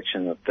the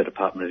direction of the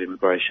Department of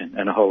Immigration,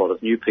 and a whole lot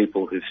of new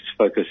people whose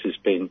focus has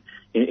been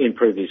in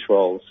previous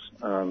roles,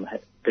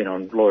 have been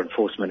on law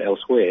enforcement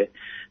elsewhere,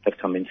 have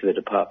come into the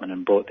department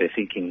and brought their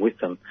thinking with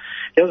them.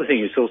 The other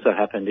thing that's also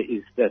happened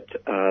is that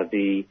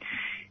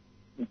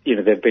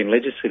there have been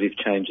legislative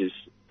changes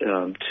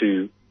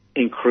to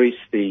increase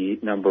the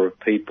number of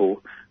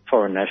people,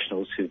 foreign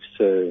nationals who've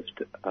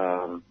served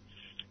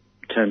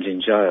terms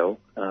in jail,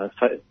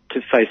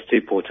 to face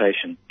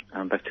deportation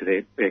back to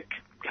their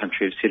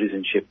country of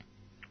citizenship.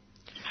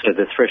 So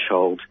the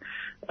threshold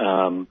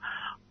so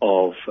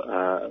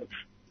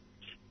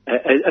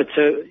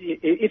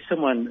if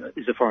someone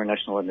is a foreign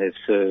national and they've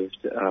served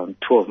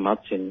 12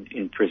 months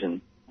in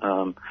prison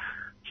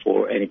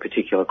for any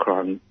particular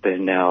crime, they're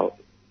now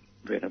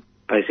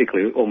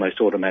basically almost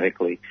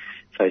automatically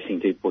facing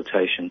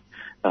deportation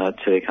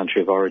to their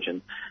country of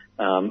origin.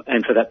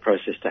 And for that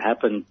process to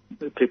happen,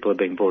 people are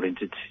being brought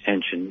into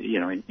detention,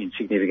 in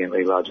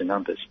significantly larger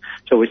numbers.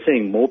 So we're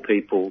seeing more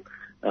people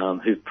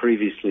who've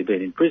previously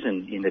been in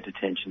prison in the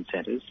detention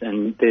centres,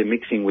 and they're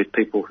mixing with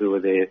people who are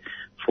there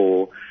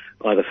for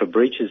either for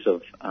breaches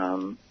of,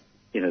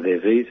 their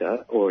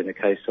visa, or in the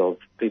case of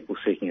people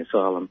seeking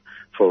asylum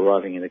for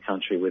arriving in the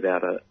country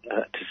without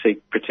to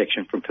seek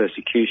protection from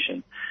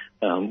persecution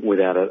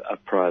without a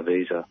prior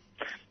visa.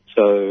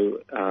 So,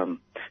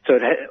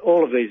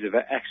 all of these have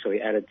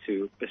actually added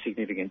to a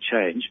significant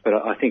change, but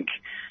I think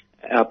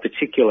our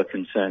particular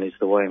concern is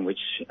the way in which,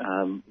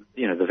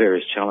 the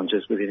various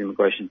challenges within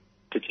immigration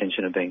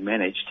detention are being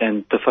managed,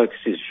 and the focus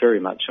is very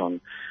much on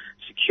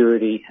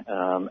security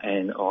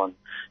and on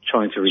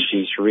trying to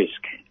reduce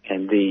risk,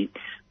 and the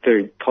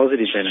very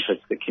positive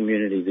benefits that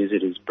community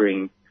visitors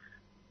bring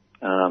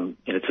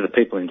to the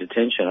people in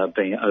detention are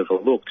being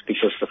overlooked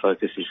because the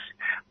focus is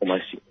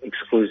almost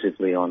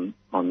exclusively on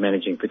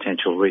managing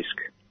potential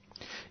risk.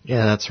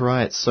 Yeah, that's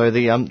right. So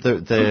the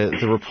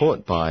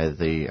report by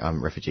the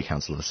Refugee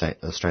Council of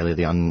Australia,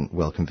 the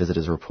Unwelcome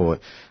Visitors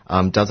Report,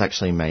 does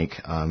actually make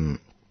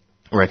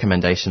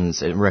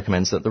recommendations. It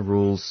recommends that the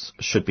rules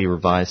should be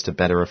revised to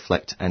better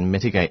reflect and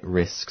mitigate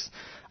risks.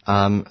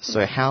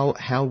 So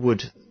how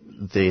would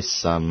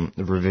this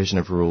revision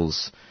of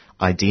rules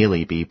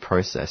ideally be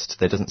processed?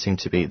 There doesn't seem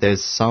to be.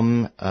 There's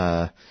some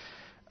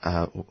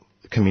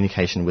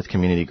communication with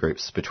community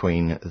groups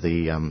between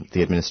the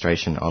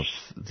administration of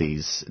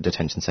these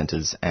detention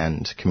centres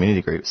and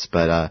community groups,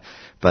 but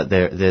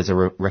there's a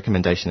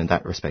recommendation in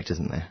that respect,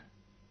 isn't there?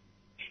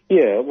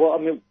 Yeah, well,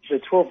 the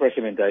 12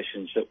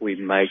 recommendations that we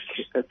make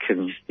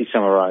can be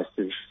summarised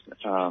as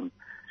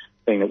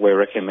being that we're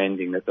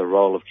recommending that the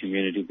role of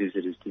community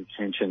visitors to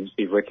detention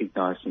be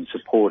recognised and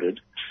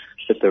supported,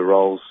 that the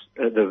rules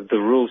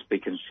be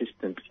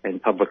consistent and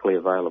publicly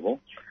available,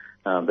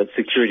 that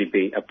security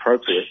be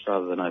appropriate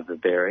rather than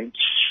overbearing,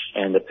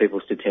 and that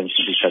people's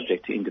detention be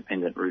subject to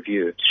independent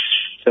review.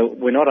 So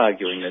we're not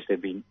arguing that there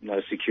be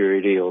no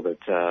security or that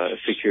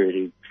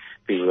security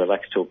be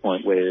relaxed to a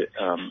point where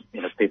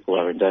people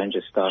are in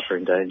danger, staff are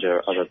in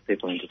danger, other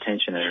people in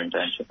detention are in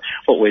danger.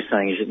 What we're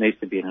saying is it needs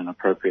to be at an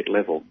appropriate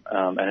level,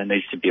 and it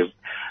needs to be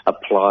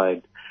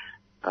applied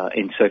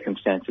in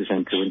circumstances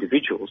and to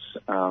individuals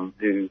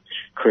who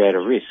create a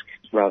risk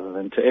rather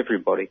than to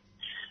everybody.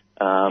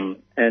 But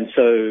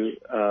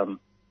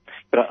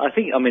I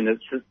think,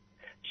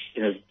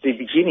 the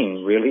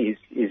beginning really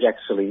is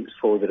actually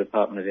for the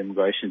Department of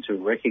Immigration to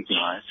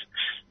recognise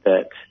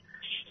that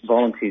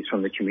volunteers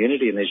from the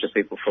community, and these are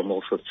people from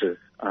all sorts of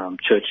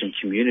church and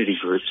community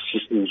groups,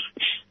 who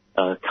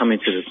come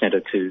into the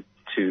centre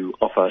to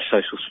offer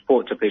social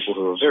support to people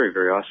who are very,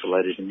 very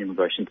isolated in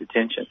immigration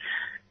detention.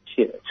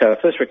 So our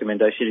first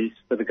recommendation is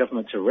for the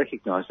government to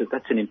recognise that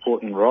that's an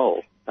important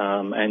role,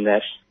 and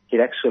that it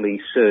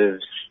actually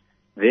serves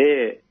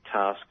their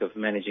task of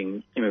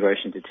managing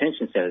immigration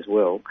detention centres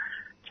well,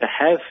 to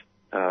have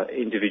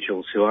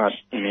individuals who aren't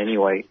in any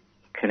way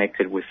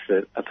connected with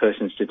a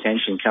person's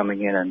detention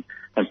coming in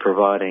and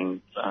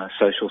providing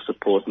social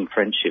support and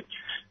friendship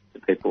to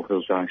people who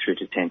are going through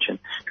detention.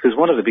 Because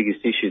one of the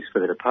biggest issues for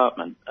the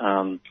department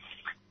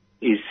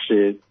is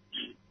the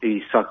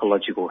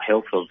psychological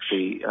health of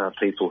the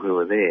people who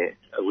are there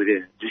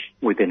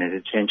within a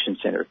detention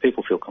centre. If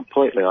people feel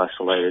completely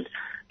isolated,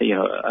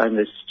 and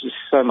there's just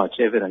so much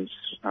evidence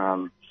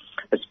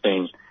that's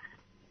been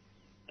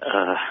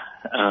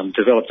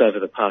developed over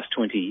the past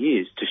 20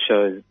 years to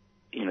show,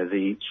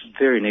 the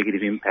very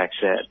negative impact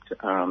that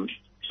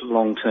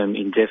long-term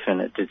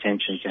indefinite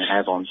detention can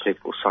have on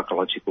people's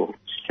psychological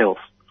health.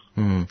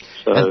 Mm.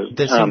 So,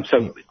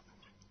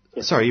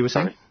 sorry, you were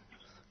saying?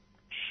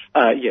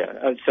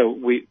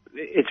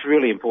 It's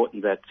really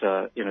important that,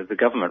 the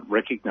government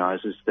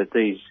recognises that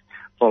these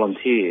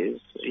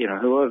volunteers,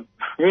 who are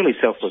really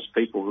selfless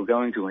people who are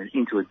going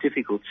into a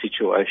difficult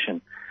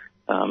situation,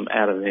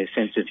 out of their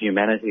sense of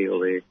humanity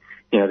or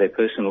their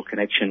personal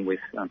connection with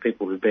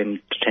people who've been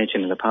in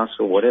detention in the past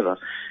or whatever.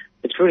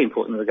 It's really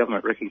important that the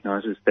government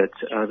recognises that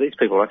these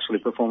people are actually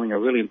performing a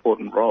really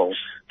important role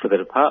for the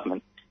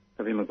Department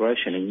of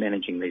Immigration in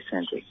managing these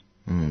centres.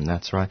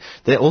 That's right.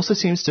 There also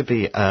seems to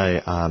be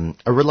a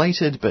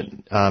related but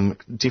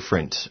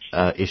different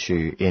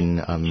issue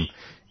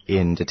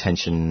in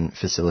detention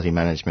facility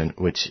management,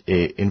 which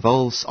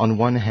involves, on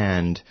one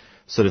hand,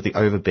 sort of the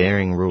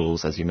overbearing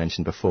rules, as you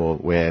mentioned before,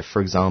 where,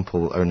 for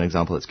example, or an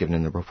example that's given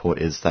in the report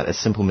is that a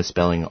simple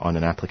misspelling on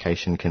an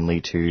application can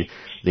lead to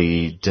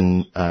the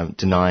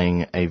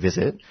denying a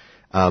visit.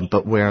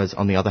 But whereas,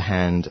 on the other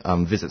hand,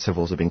 visits have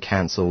also been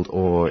cancelled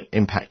or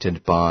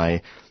impacted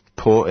by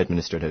poor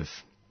administrative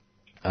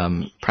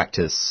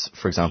practice,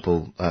 for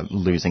example,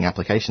 losing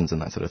applications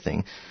and that sort of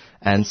thing.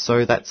 And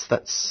so that's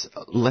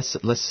less.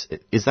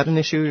 Is that an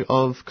issue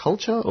of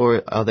culture,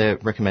 or are there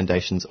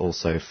recommendations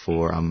also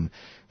for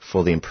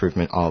the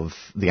improvement of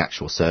the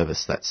actual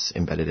service that's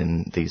embedded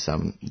in these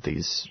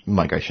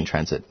migration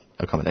transit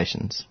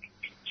accommodations?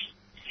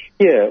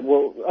 Yeah,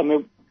 well, I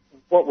mean,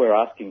 what we're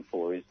asking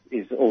for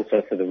is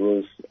also for the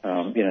rules,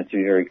 to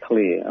be very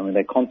clear. I mean,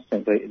 they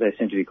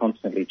seem to be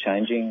constantly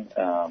changing,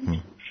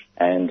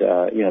 and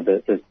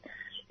the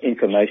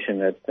information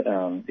that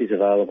is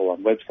available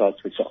on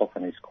websites, which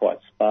often is quite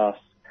sparse,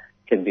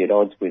 can be at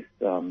odds with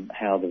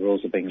how the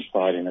rules are being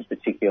applied in a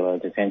particular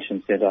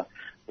detention centre.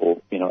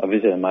 Or, a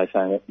visitor may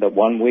say that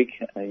 1 week,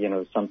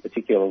 some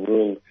particular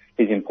rule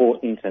is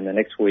important, and the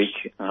next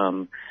week,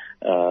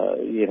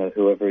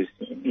 whoever is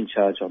in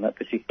charge on that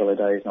particular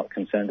day is not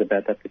concerned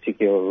about that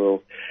particular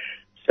rule.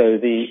 So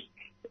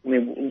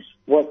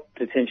what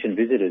detention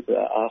visitors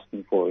are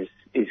asking for is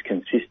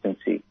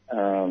consistency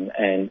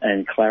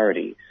and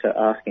clarity. So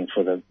asking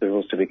for the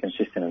rules to be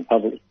consistent and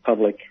public,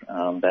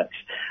 that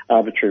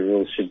arbitrary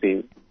rules should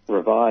be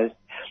revised.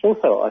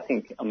 Also, I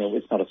think,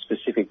 it's not a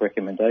specific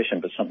recommendation,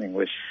 but something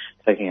we're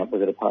taking up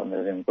with the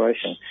Department of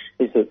Immigration,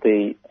 is that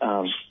the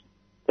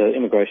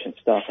immigration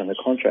staff and the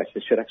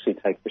contractors should actually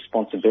take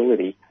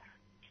responsibility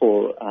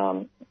for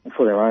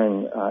their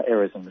own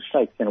errors and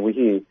mistakes. We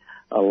hear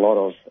a lot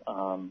of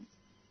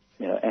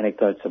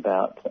anecdotes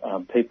about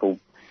people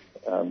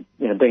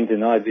being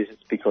denied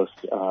visits because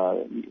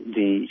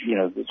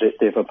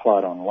they've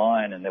applied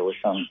online and there was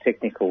some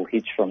technical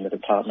hitch from the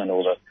department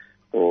or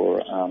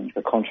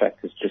the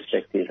contractor's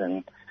perspective,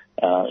 and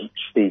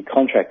the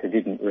contractor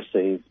didn't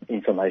receive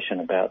information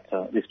about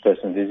this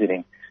person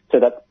visiting. So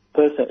that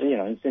person,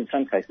 in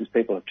some cases,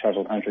 people have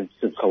travelled hundreds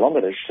of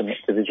kilometres to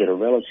visit a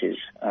relative,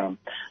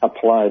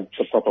 applied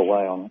the proper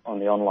way on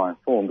the online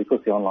form.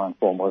 Because the online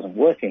form wasn't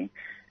working,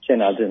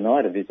 then are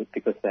denied a visit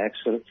because their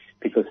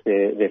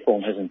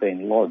form hasn't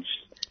been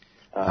lodged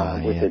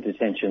with the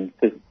detention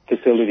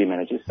facility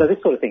managers. So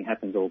this sort of thing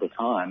happens all the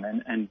time,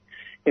 and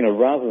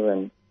rather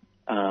than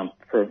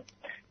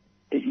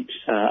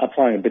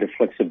applying a bit of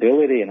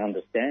flexibility and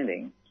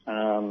understanding,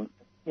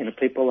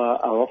 people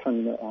are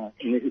often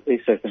in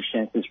these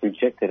circumstances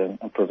rejected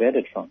and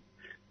prevented from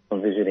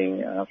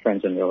visiting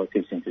friends and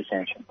relatives in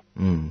detention.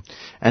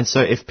 And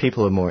so if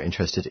people are more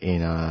interested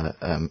in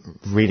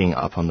reading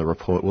up on the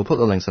report, we'll put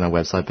the links on our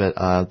website,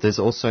 but there's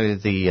also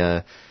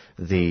the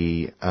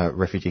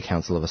Refugee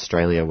Council of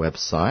Australia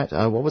website.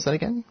 What was that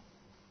again?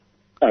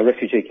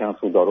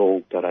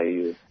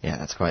 refugeecouncil.org.au. Yeah,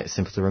 that's quite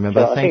simple to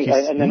remember. So Thank you.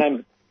 And the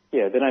name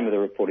of the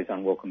report is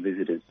Unwelcome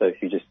Visitors. So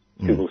if you just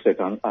Google search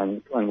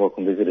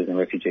Unwelcome Visitors and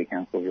Refugee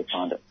Council, you'll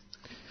find it.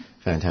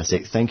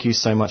 Fantastic. Thank you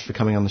so much for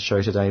coming on the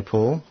show today,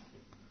 Paul.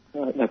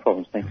 No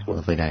problems. Thanks. Have a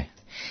lovely day.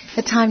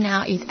 The time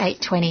now is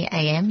 8:20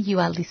 a.m. You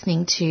are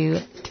listening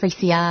to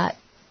 3CR.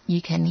 You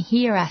can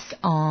hear us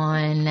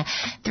on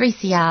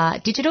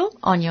 3CR Digital,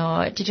 on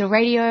your digital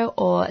radio,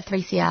 or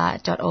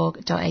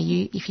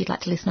 3cr.org.au if you'd like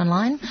to listen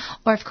online,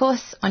 or of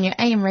course on your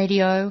AM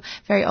radio,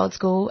 very old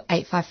school,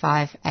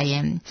 855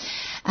 AM.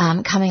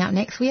 Coming up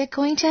next, we are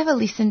going to have a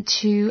listen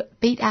to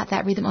Beat Out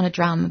That Rhythm on a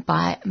Drum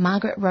by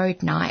Margaret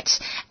Road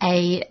Knight,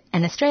 an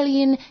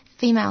Australian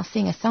female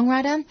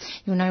singer-songwriter.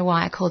 You'll know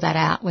why I call that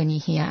out when you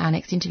hear our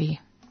next interview.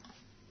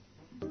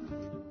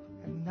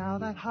 Now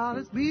that heart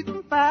is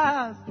beating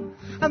fast,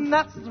 and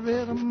that's the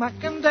rhythm I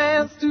can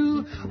dance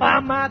to.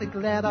 I'm mighty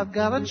glad I've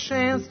got a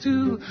chance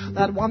to.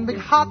 That one big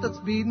heart that's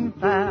beating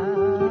fast.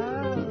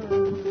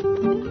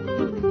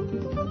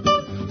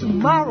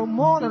 Tomorrow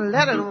morning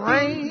let it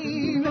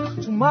rain.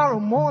 Tomorrow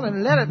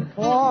morning let it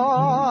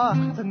pour.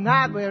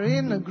 Tonight we're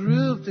in the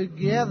groove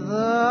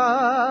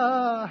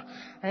together.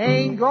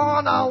 Ain't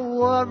gonna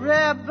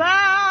worry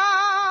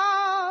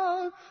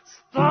about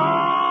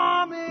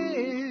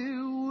stormy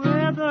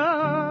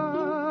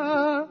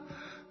weather.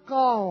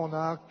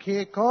 Gonna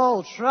kick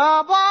old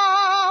trouble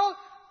out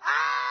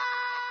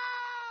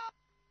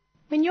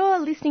When you're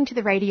listening to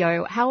the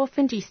radio, how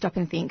often do you stop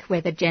and think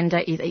whether gender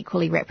is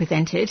equally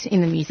represented in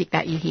the music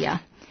that you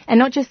hear? And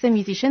not just the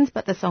musicians,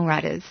 but the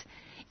songwriters.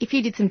 If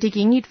you did some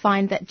digging, you'd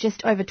find that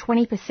just over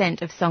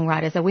 20% of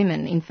songwriters are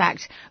women. In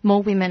fact,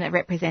 more women are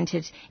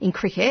represented in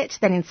cricket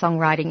than in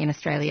songwriting in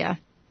Australia.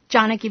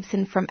 Jana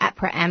Gibson from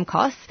APRA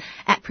AMCOS,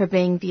 APRA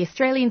being the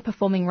Australian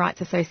Performing Rights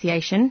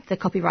Association, the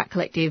copyright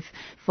collective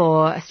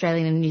for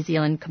Australian and New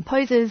Zealand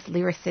composers,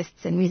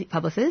 lyricists and music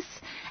publicists,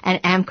 and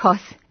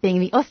AMCOS being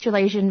the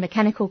Australasian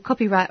Mechanical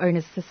Copyright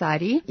Owners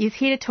Society, is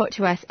here to talk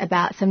to us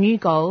about some new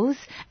goals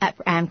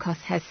APRA AMCOS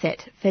has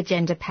set for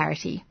gender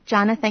parity.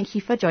 Jana, thank you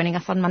for joining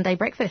us on Monday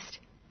Breakfast.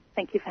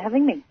 Thank you for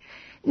having me.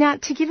 Now,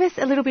 to give us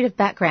a little bit of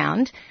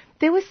background,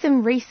 there was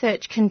some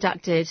research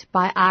conducted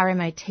by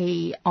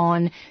RMIT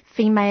on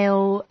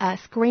female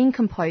screen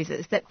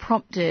composers that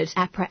prompted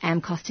APRA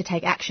AMCOS to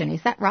take action.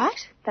 Is that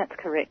right? That's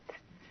correct.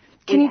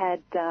 We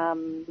had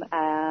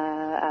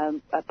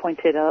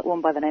appointed a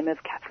woman by the name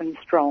of Catherine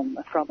Strong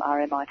from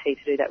RMIT to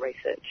do that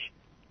research.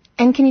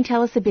 And can you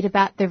tell us a bit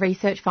about the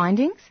research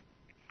findings?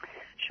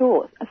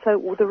 Sure.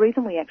 So the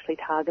reason we actually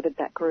targeted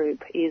that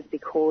group is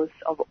because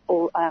of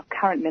all our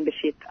current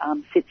membership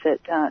sits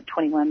at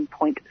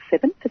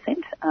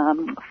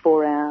 21.7%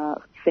 for our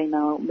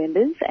female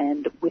members,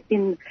 and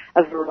within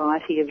a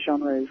variety of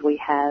genres we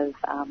have,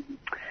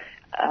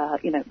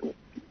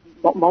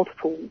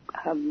 multiple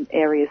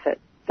areas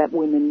that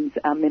women's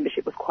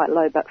membership was quite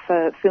low, but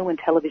for film and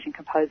television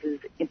composers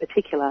in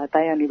particular,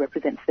 they only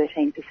represent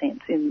 13%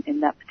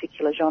 in that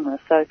particular genre.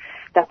 So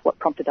that's what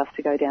prompted us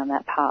to go down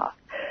that path.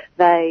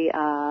 They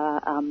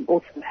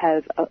also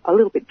have a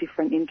little bit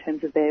different in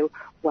terms of their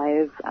way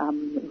of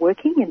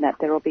working, in that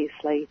they're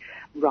obviously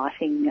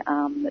writing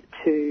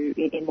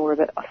in more of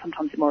a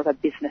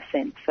business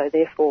sense. So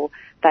therefore,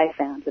 they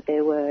found that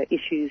there were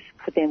issues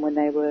for them when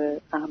they were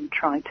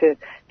trying to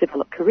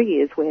develop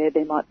careers where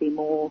there might be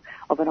more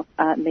of a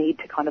need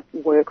to kind of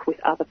work with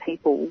other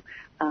people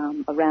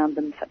around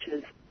them, such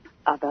as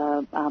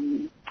other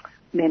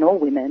men or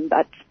women,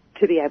 but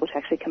to be able to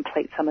actually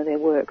complete some of their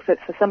work. So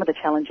some of the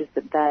challenges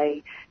that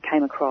they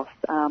came across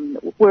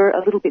were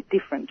a little bit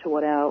different to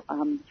what our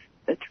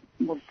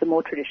the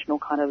more traditional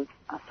kind of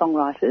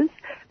songwriters,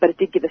 but it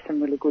did give us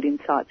some really good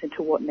insights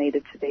into what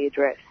needed to be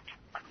addressed.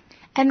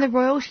 And the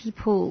royalty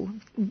pool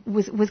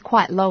was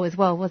quite low as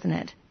well, wasn't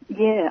it?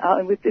 Yeah,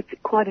 it's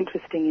quite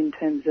interesting in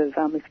terms of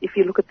if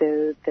you look at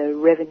the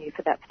revenue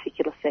for that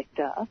particular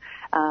sector,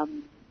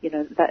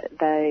 that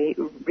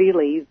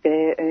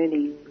their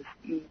earnings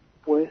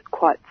were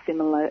quite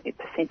similar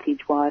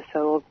percentage-wise.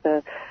 So of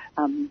the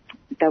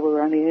they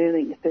were only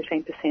earning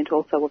 13%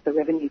 also of the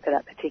revenue for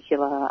that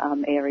particular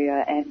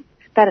area, and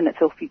that in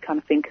itself, you kind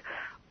of think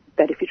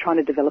that if you're trying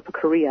to develop a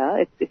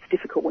career, it's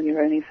difficult when you're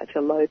earning such a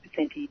low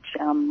percentage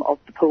of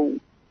the pool.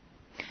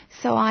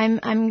 So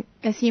I'm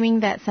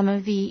assuming that some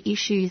of the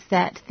issues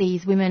that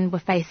these women were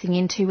facing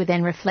into were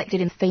then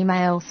reflected in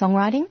female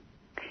songwriting?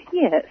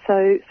 Yeah,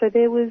 so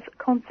there was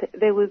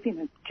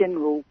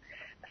general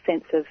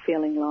sense of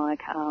feeling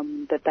like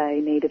that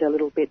they needed a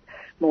little bit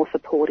more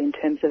support in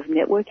terms of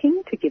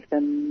networking to give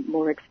them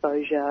more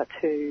exposure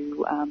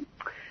to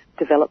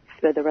develop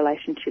further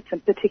relationships,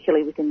 and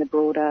particularly within the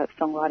broader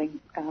songwriting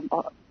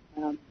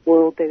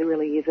world, there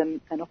really is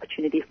an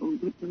opportunity for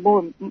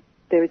more.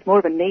 There is more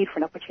of a need for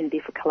an opportunity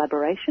for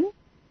collaboration,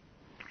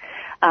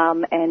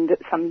 and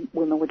some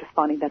women were just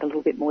finding that a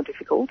little bit more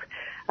difficult.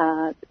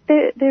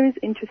 There is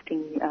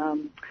interesting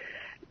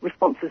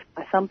responses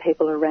by some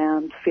people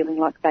around feeling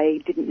like they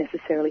didn't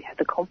necessarily have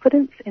the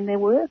confidence in their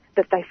work,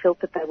 that they felt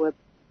that their work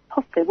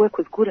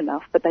was good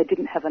enough, but they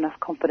didn't have enough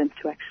confidence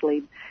to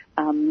actually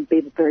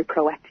be very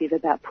proactive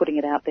about putting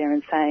it out there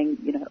and saying,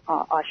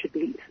 I should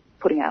be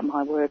putting out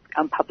my work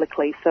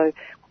publicly. So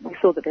we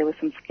saw that there were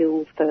some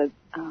skills for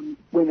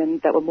women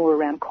that were more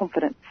around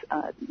confidence,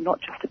 not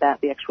just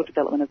about the actual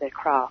development of their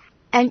craft.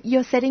 And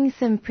you're setting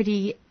some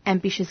pretty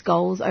ambitious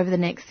goals over the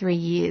next 3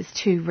 years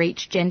to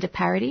reach gender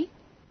parity?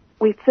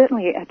 We're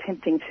certainly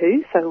attempting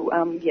to. So,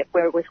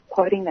 we're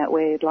quoting that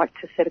we'd like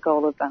to set a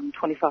goal of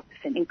 25%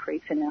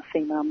 increase in our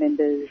female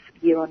members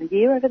year on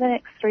year over the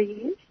next 3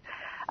 years.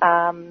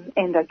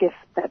 And I guess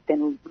that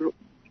then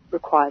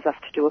requires us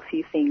to do a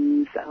few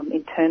things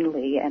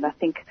internally. And I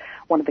think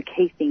one of the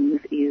key things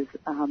is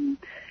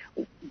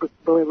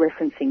we're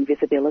referencing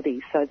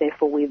visibility. So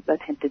therefore we've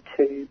attempted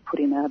to put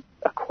in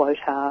a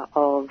quota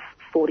of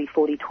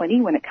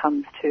 40-40-20 when it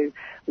comes to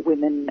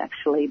women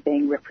actually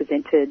being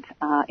represented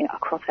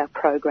across our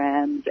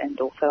programs and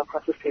also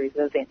across a series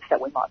of events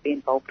that we might be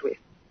involved with.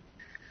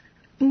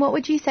 What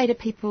would you say to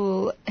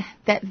people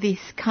that this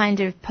kind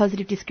of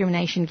positive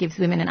discrimination gives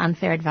women an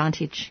unfair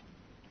advantage?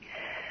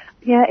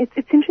 Yeah,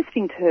 it's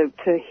interesting to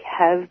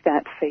have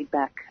that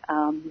feedback,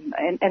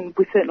 and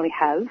we certainly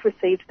have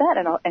received that,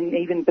 and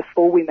even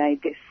before we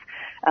made this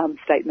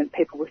statement,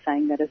 people were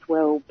saying that as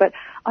well. But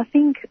I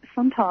think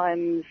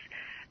sometimes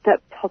that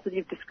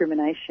positive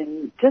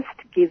discrimination just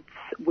gives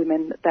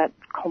women that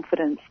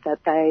confidence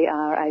that they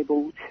are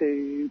able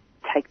to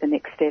take the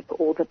next step,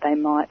 or that they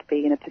might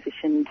be in a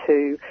position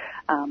to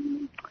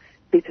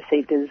be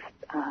perceived as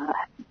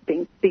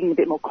being a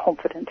bit more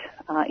confident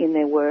in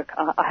their work.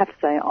 I have to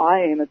say,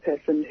 I am a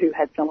person who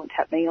had someone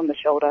tap me on the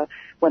shoulder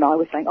when I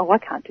was saying, "Oh, I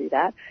can't do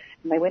that,"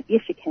 and they went,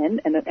 "Yes, you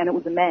can," and it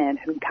was a man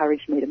who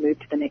encouraged me to move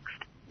to the next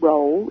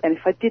role. And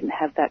if I didn't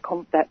have that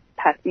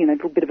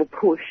little bit of a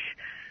push,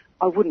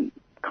 I wouldn't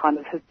kind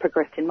of have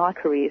progressed in my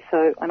career.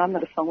 So, and I'm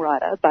not a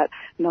songwriter, but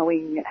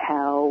knowing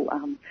how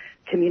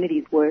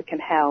communities work and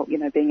how,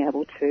 being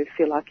able to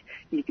feel like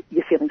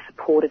you're feeling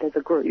supported as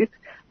a group,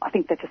 I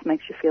think that just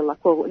makes you feel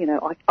like, well,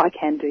 I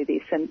can do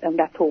this. And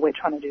that's all we're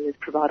trying to do, is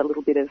provide a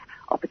little bit of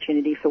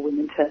opportunity for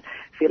women to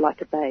feel like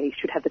that they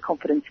should have the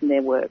confidence in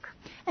their work.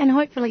 And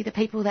hopefully the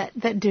people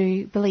that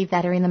do believe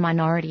that are in the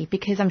minority,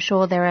 because I'm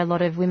sure there are a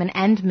lot of women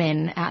and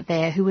men out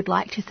there who would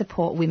like to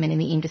support women in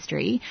the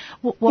industry.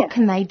 What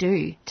can they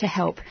do to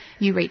help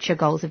you reach your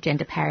goals of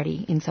gender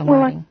parity in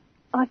songwriting? Well,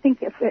 I think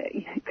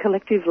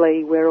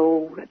collectively we're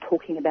all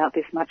talking about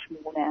this much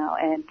more now,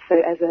 and so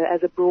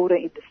as a broader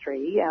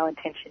industry, our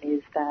intention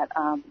is that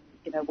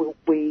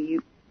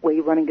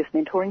we're running this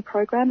mentoring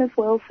program as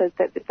well, so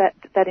that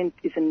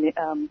is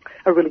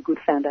a really good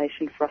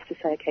foundation for us to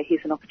say, okay,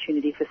 here's an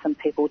opportunity for some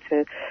people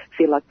to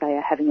feel like they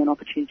are having an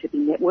opportunity to be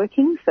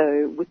networking.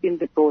 So within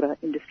the broader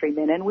industry,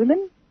 men and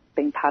women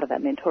being part of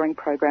that mentoring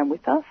program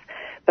with us,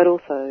 but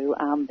also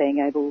being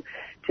able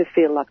to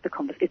feel like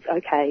it's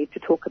okay to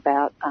talk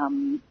about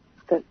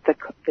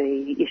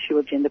the issue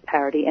of gender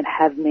parity and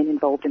have men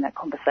involved in that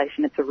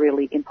conversation. It's a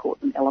really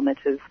important element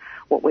of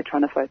what we're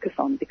trying to focus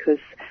on, because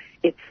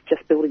it's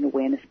just building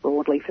awareness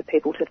broadly for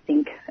people to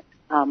think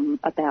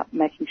about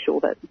making sure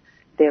that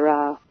there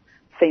are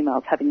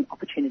females having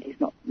opportunities,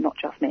 not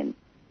just men.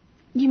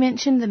 You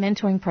mentioned the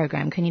mentoring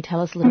program. Can you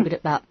tell us a little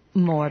bit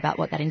more about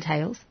what that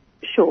entails?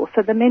 Sure.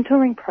 So the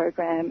mentoring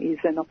program is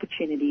an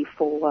opportunity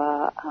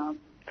for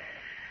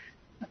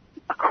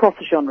across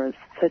genres,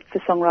 so for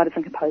songwriters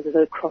and composers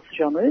across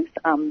genres,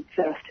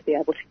 for us to be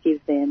able to give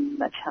them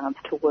a chance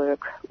to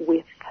work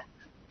with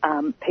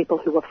people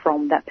who are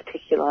from that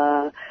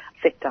particular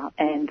sector,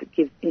 and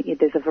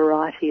there's a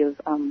variety of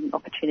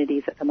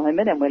opportunities at the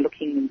moment, and we're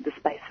looking in the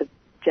space of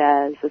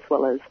jazz as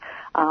well as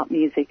art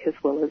music as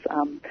well as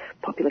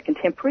popular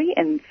contemporary,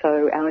 and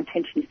so our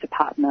intention is to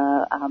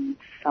partner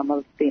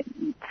some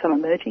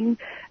emerging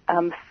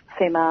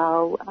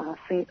female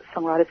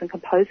songwriters and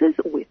composers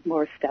with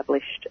more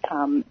established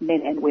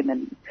men and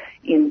women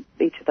in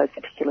each of those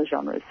particular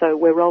genres. So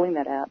we're rolling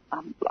that out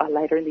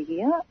later in the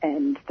year,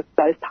 and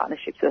those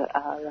partnerships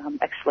are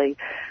actually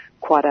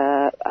quite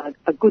a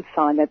good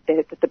sign that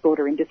the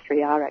broader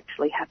industry are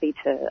actually happy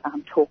to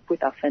talk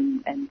with us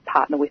and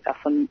partner with us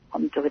on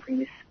delivering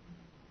this.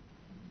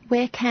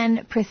 Where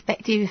can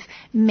prospective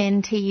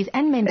mentees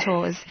and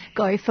mentors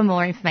go for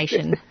more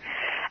information?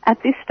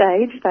 At this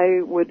stage,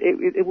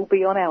 it will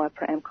be on our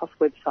AMCOS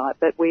website,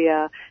 but we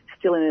are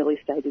still in early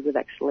stages of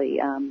actually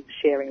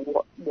sharing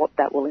what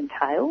that will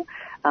entail.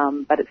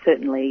 But it's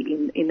certainly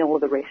in all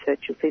of the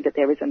research, you'll see that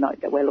there is a note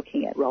that we're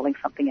looking at rolling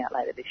something out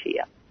later this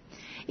year.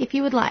 If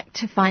you would like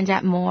to find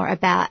out more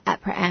about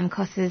APRA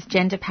AMCOS's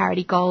gender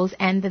parity goals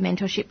and the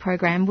mentorship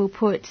program, we'll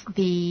put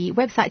the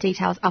website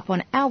details up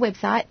on our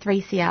website,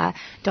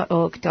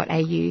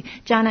 3cr.org.au.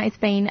 Jana, it's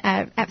been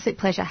an absolute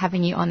pleasure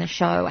having you on the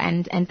show,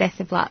 and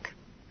best of luck.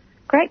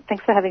 Great,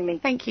 thanks for having me.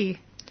 Thank you.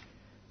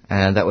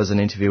 And that was an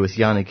interview with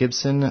Jana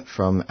Gibson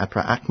from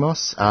APRA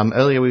ACMOS.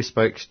 Earlier we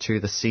spoke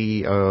to the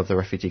CEO of the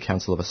Refugee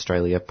Council of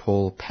Australia,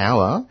 Paul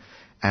Power.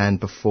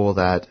 And before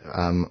that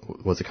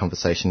was a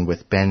conversation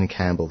with Ben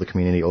Campbell, the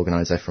community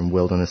organiser from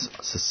Wilderness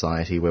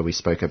Society, where we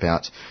spoke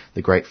about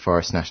the Great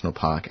Forest National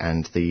Park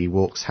and the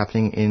walks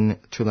happening in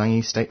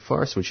Toolangi State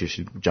Forest, which you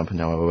should jump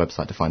into our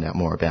website to find out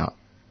more about.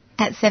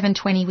 At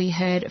 7:20 we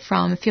heard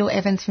from Phil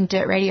Evans from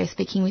Dirt Radio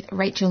speaking with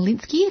Rachel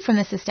Linsky from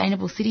the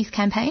Sustainable Cities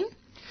campaign.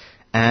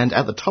 And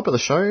at the top of the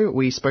show,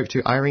 we spoke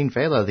to Irene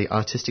Vela, the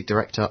Artistic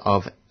Director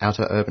of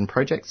Outer Urban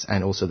Projects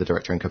and also the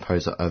Director and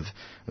Composer of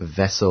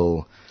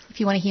Vessel. If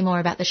you want to hear more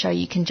about the show,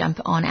 you can jump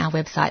on our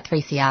website,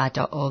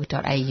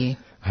 3cr.org.au. I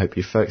hope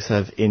you folks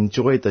have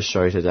enjoyed the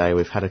show today.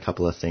 We've had a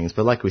couple of things,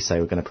 but like we say,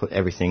 we're going to put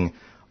everything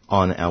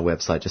on our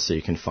website just so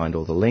you can find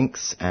all the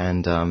links.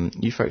 And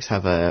you folks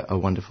have a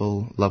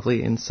wonderful,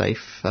 lovely and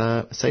safe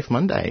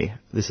Monday.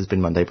 This has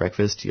been Monday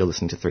Breakfast. You're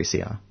listening to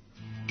 3CR.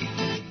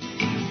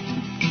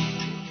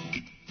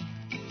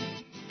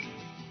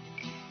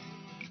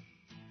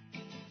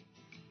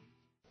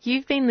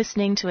 You've been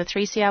listening to a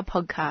 3CR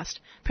podcast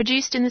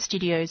produced in the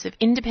studios of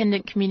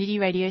independent community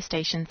radio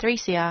station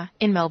 3CR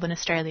in Melbourne,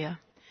 Australia.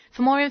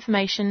 For more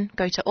information,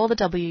 go to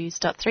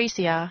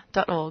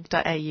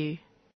allthews.3cr.org.au.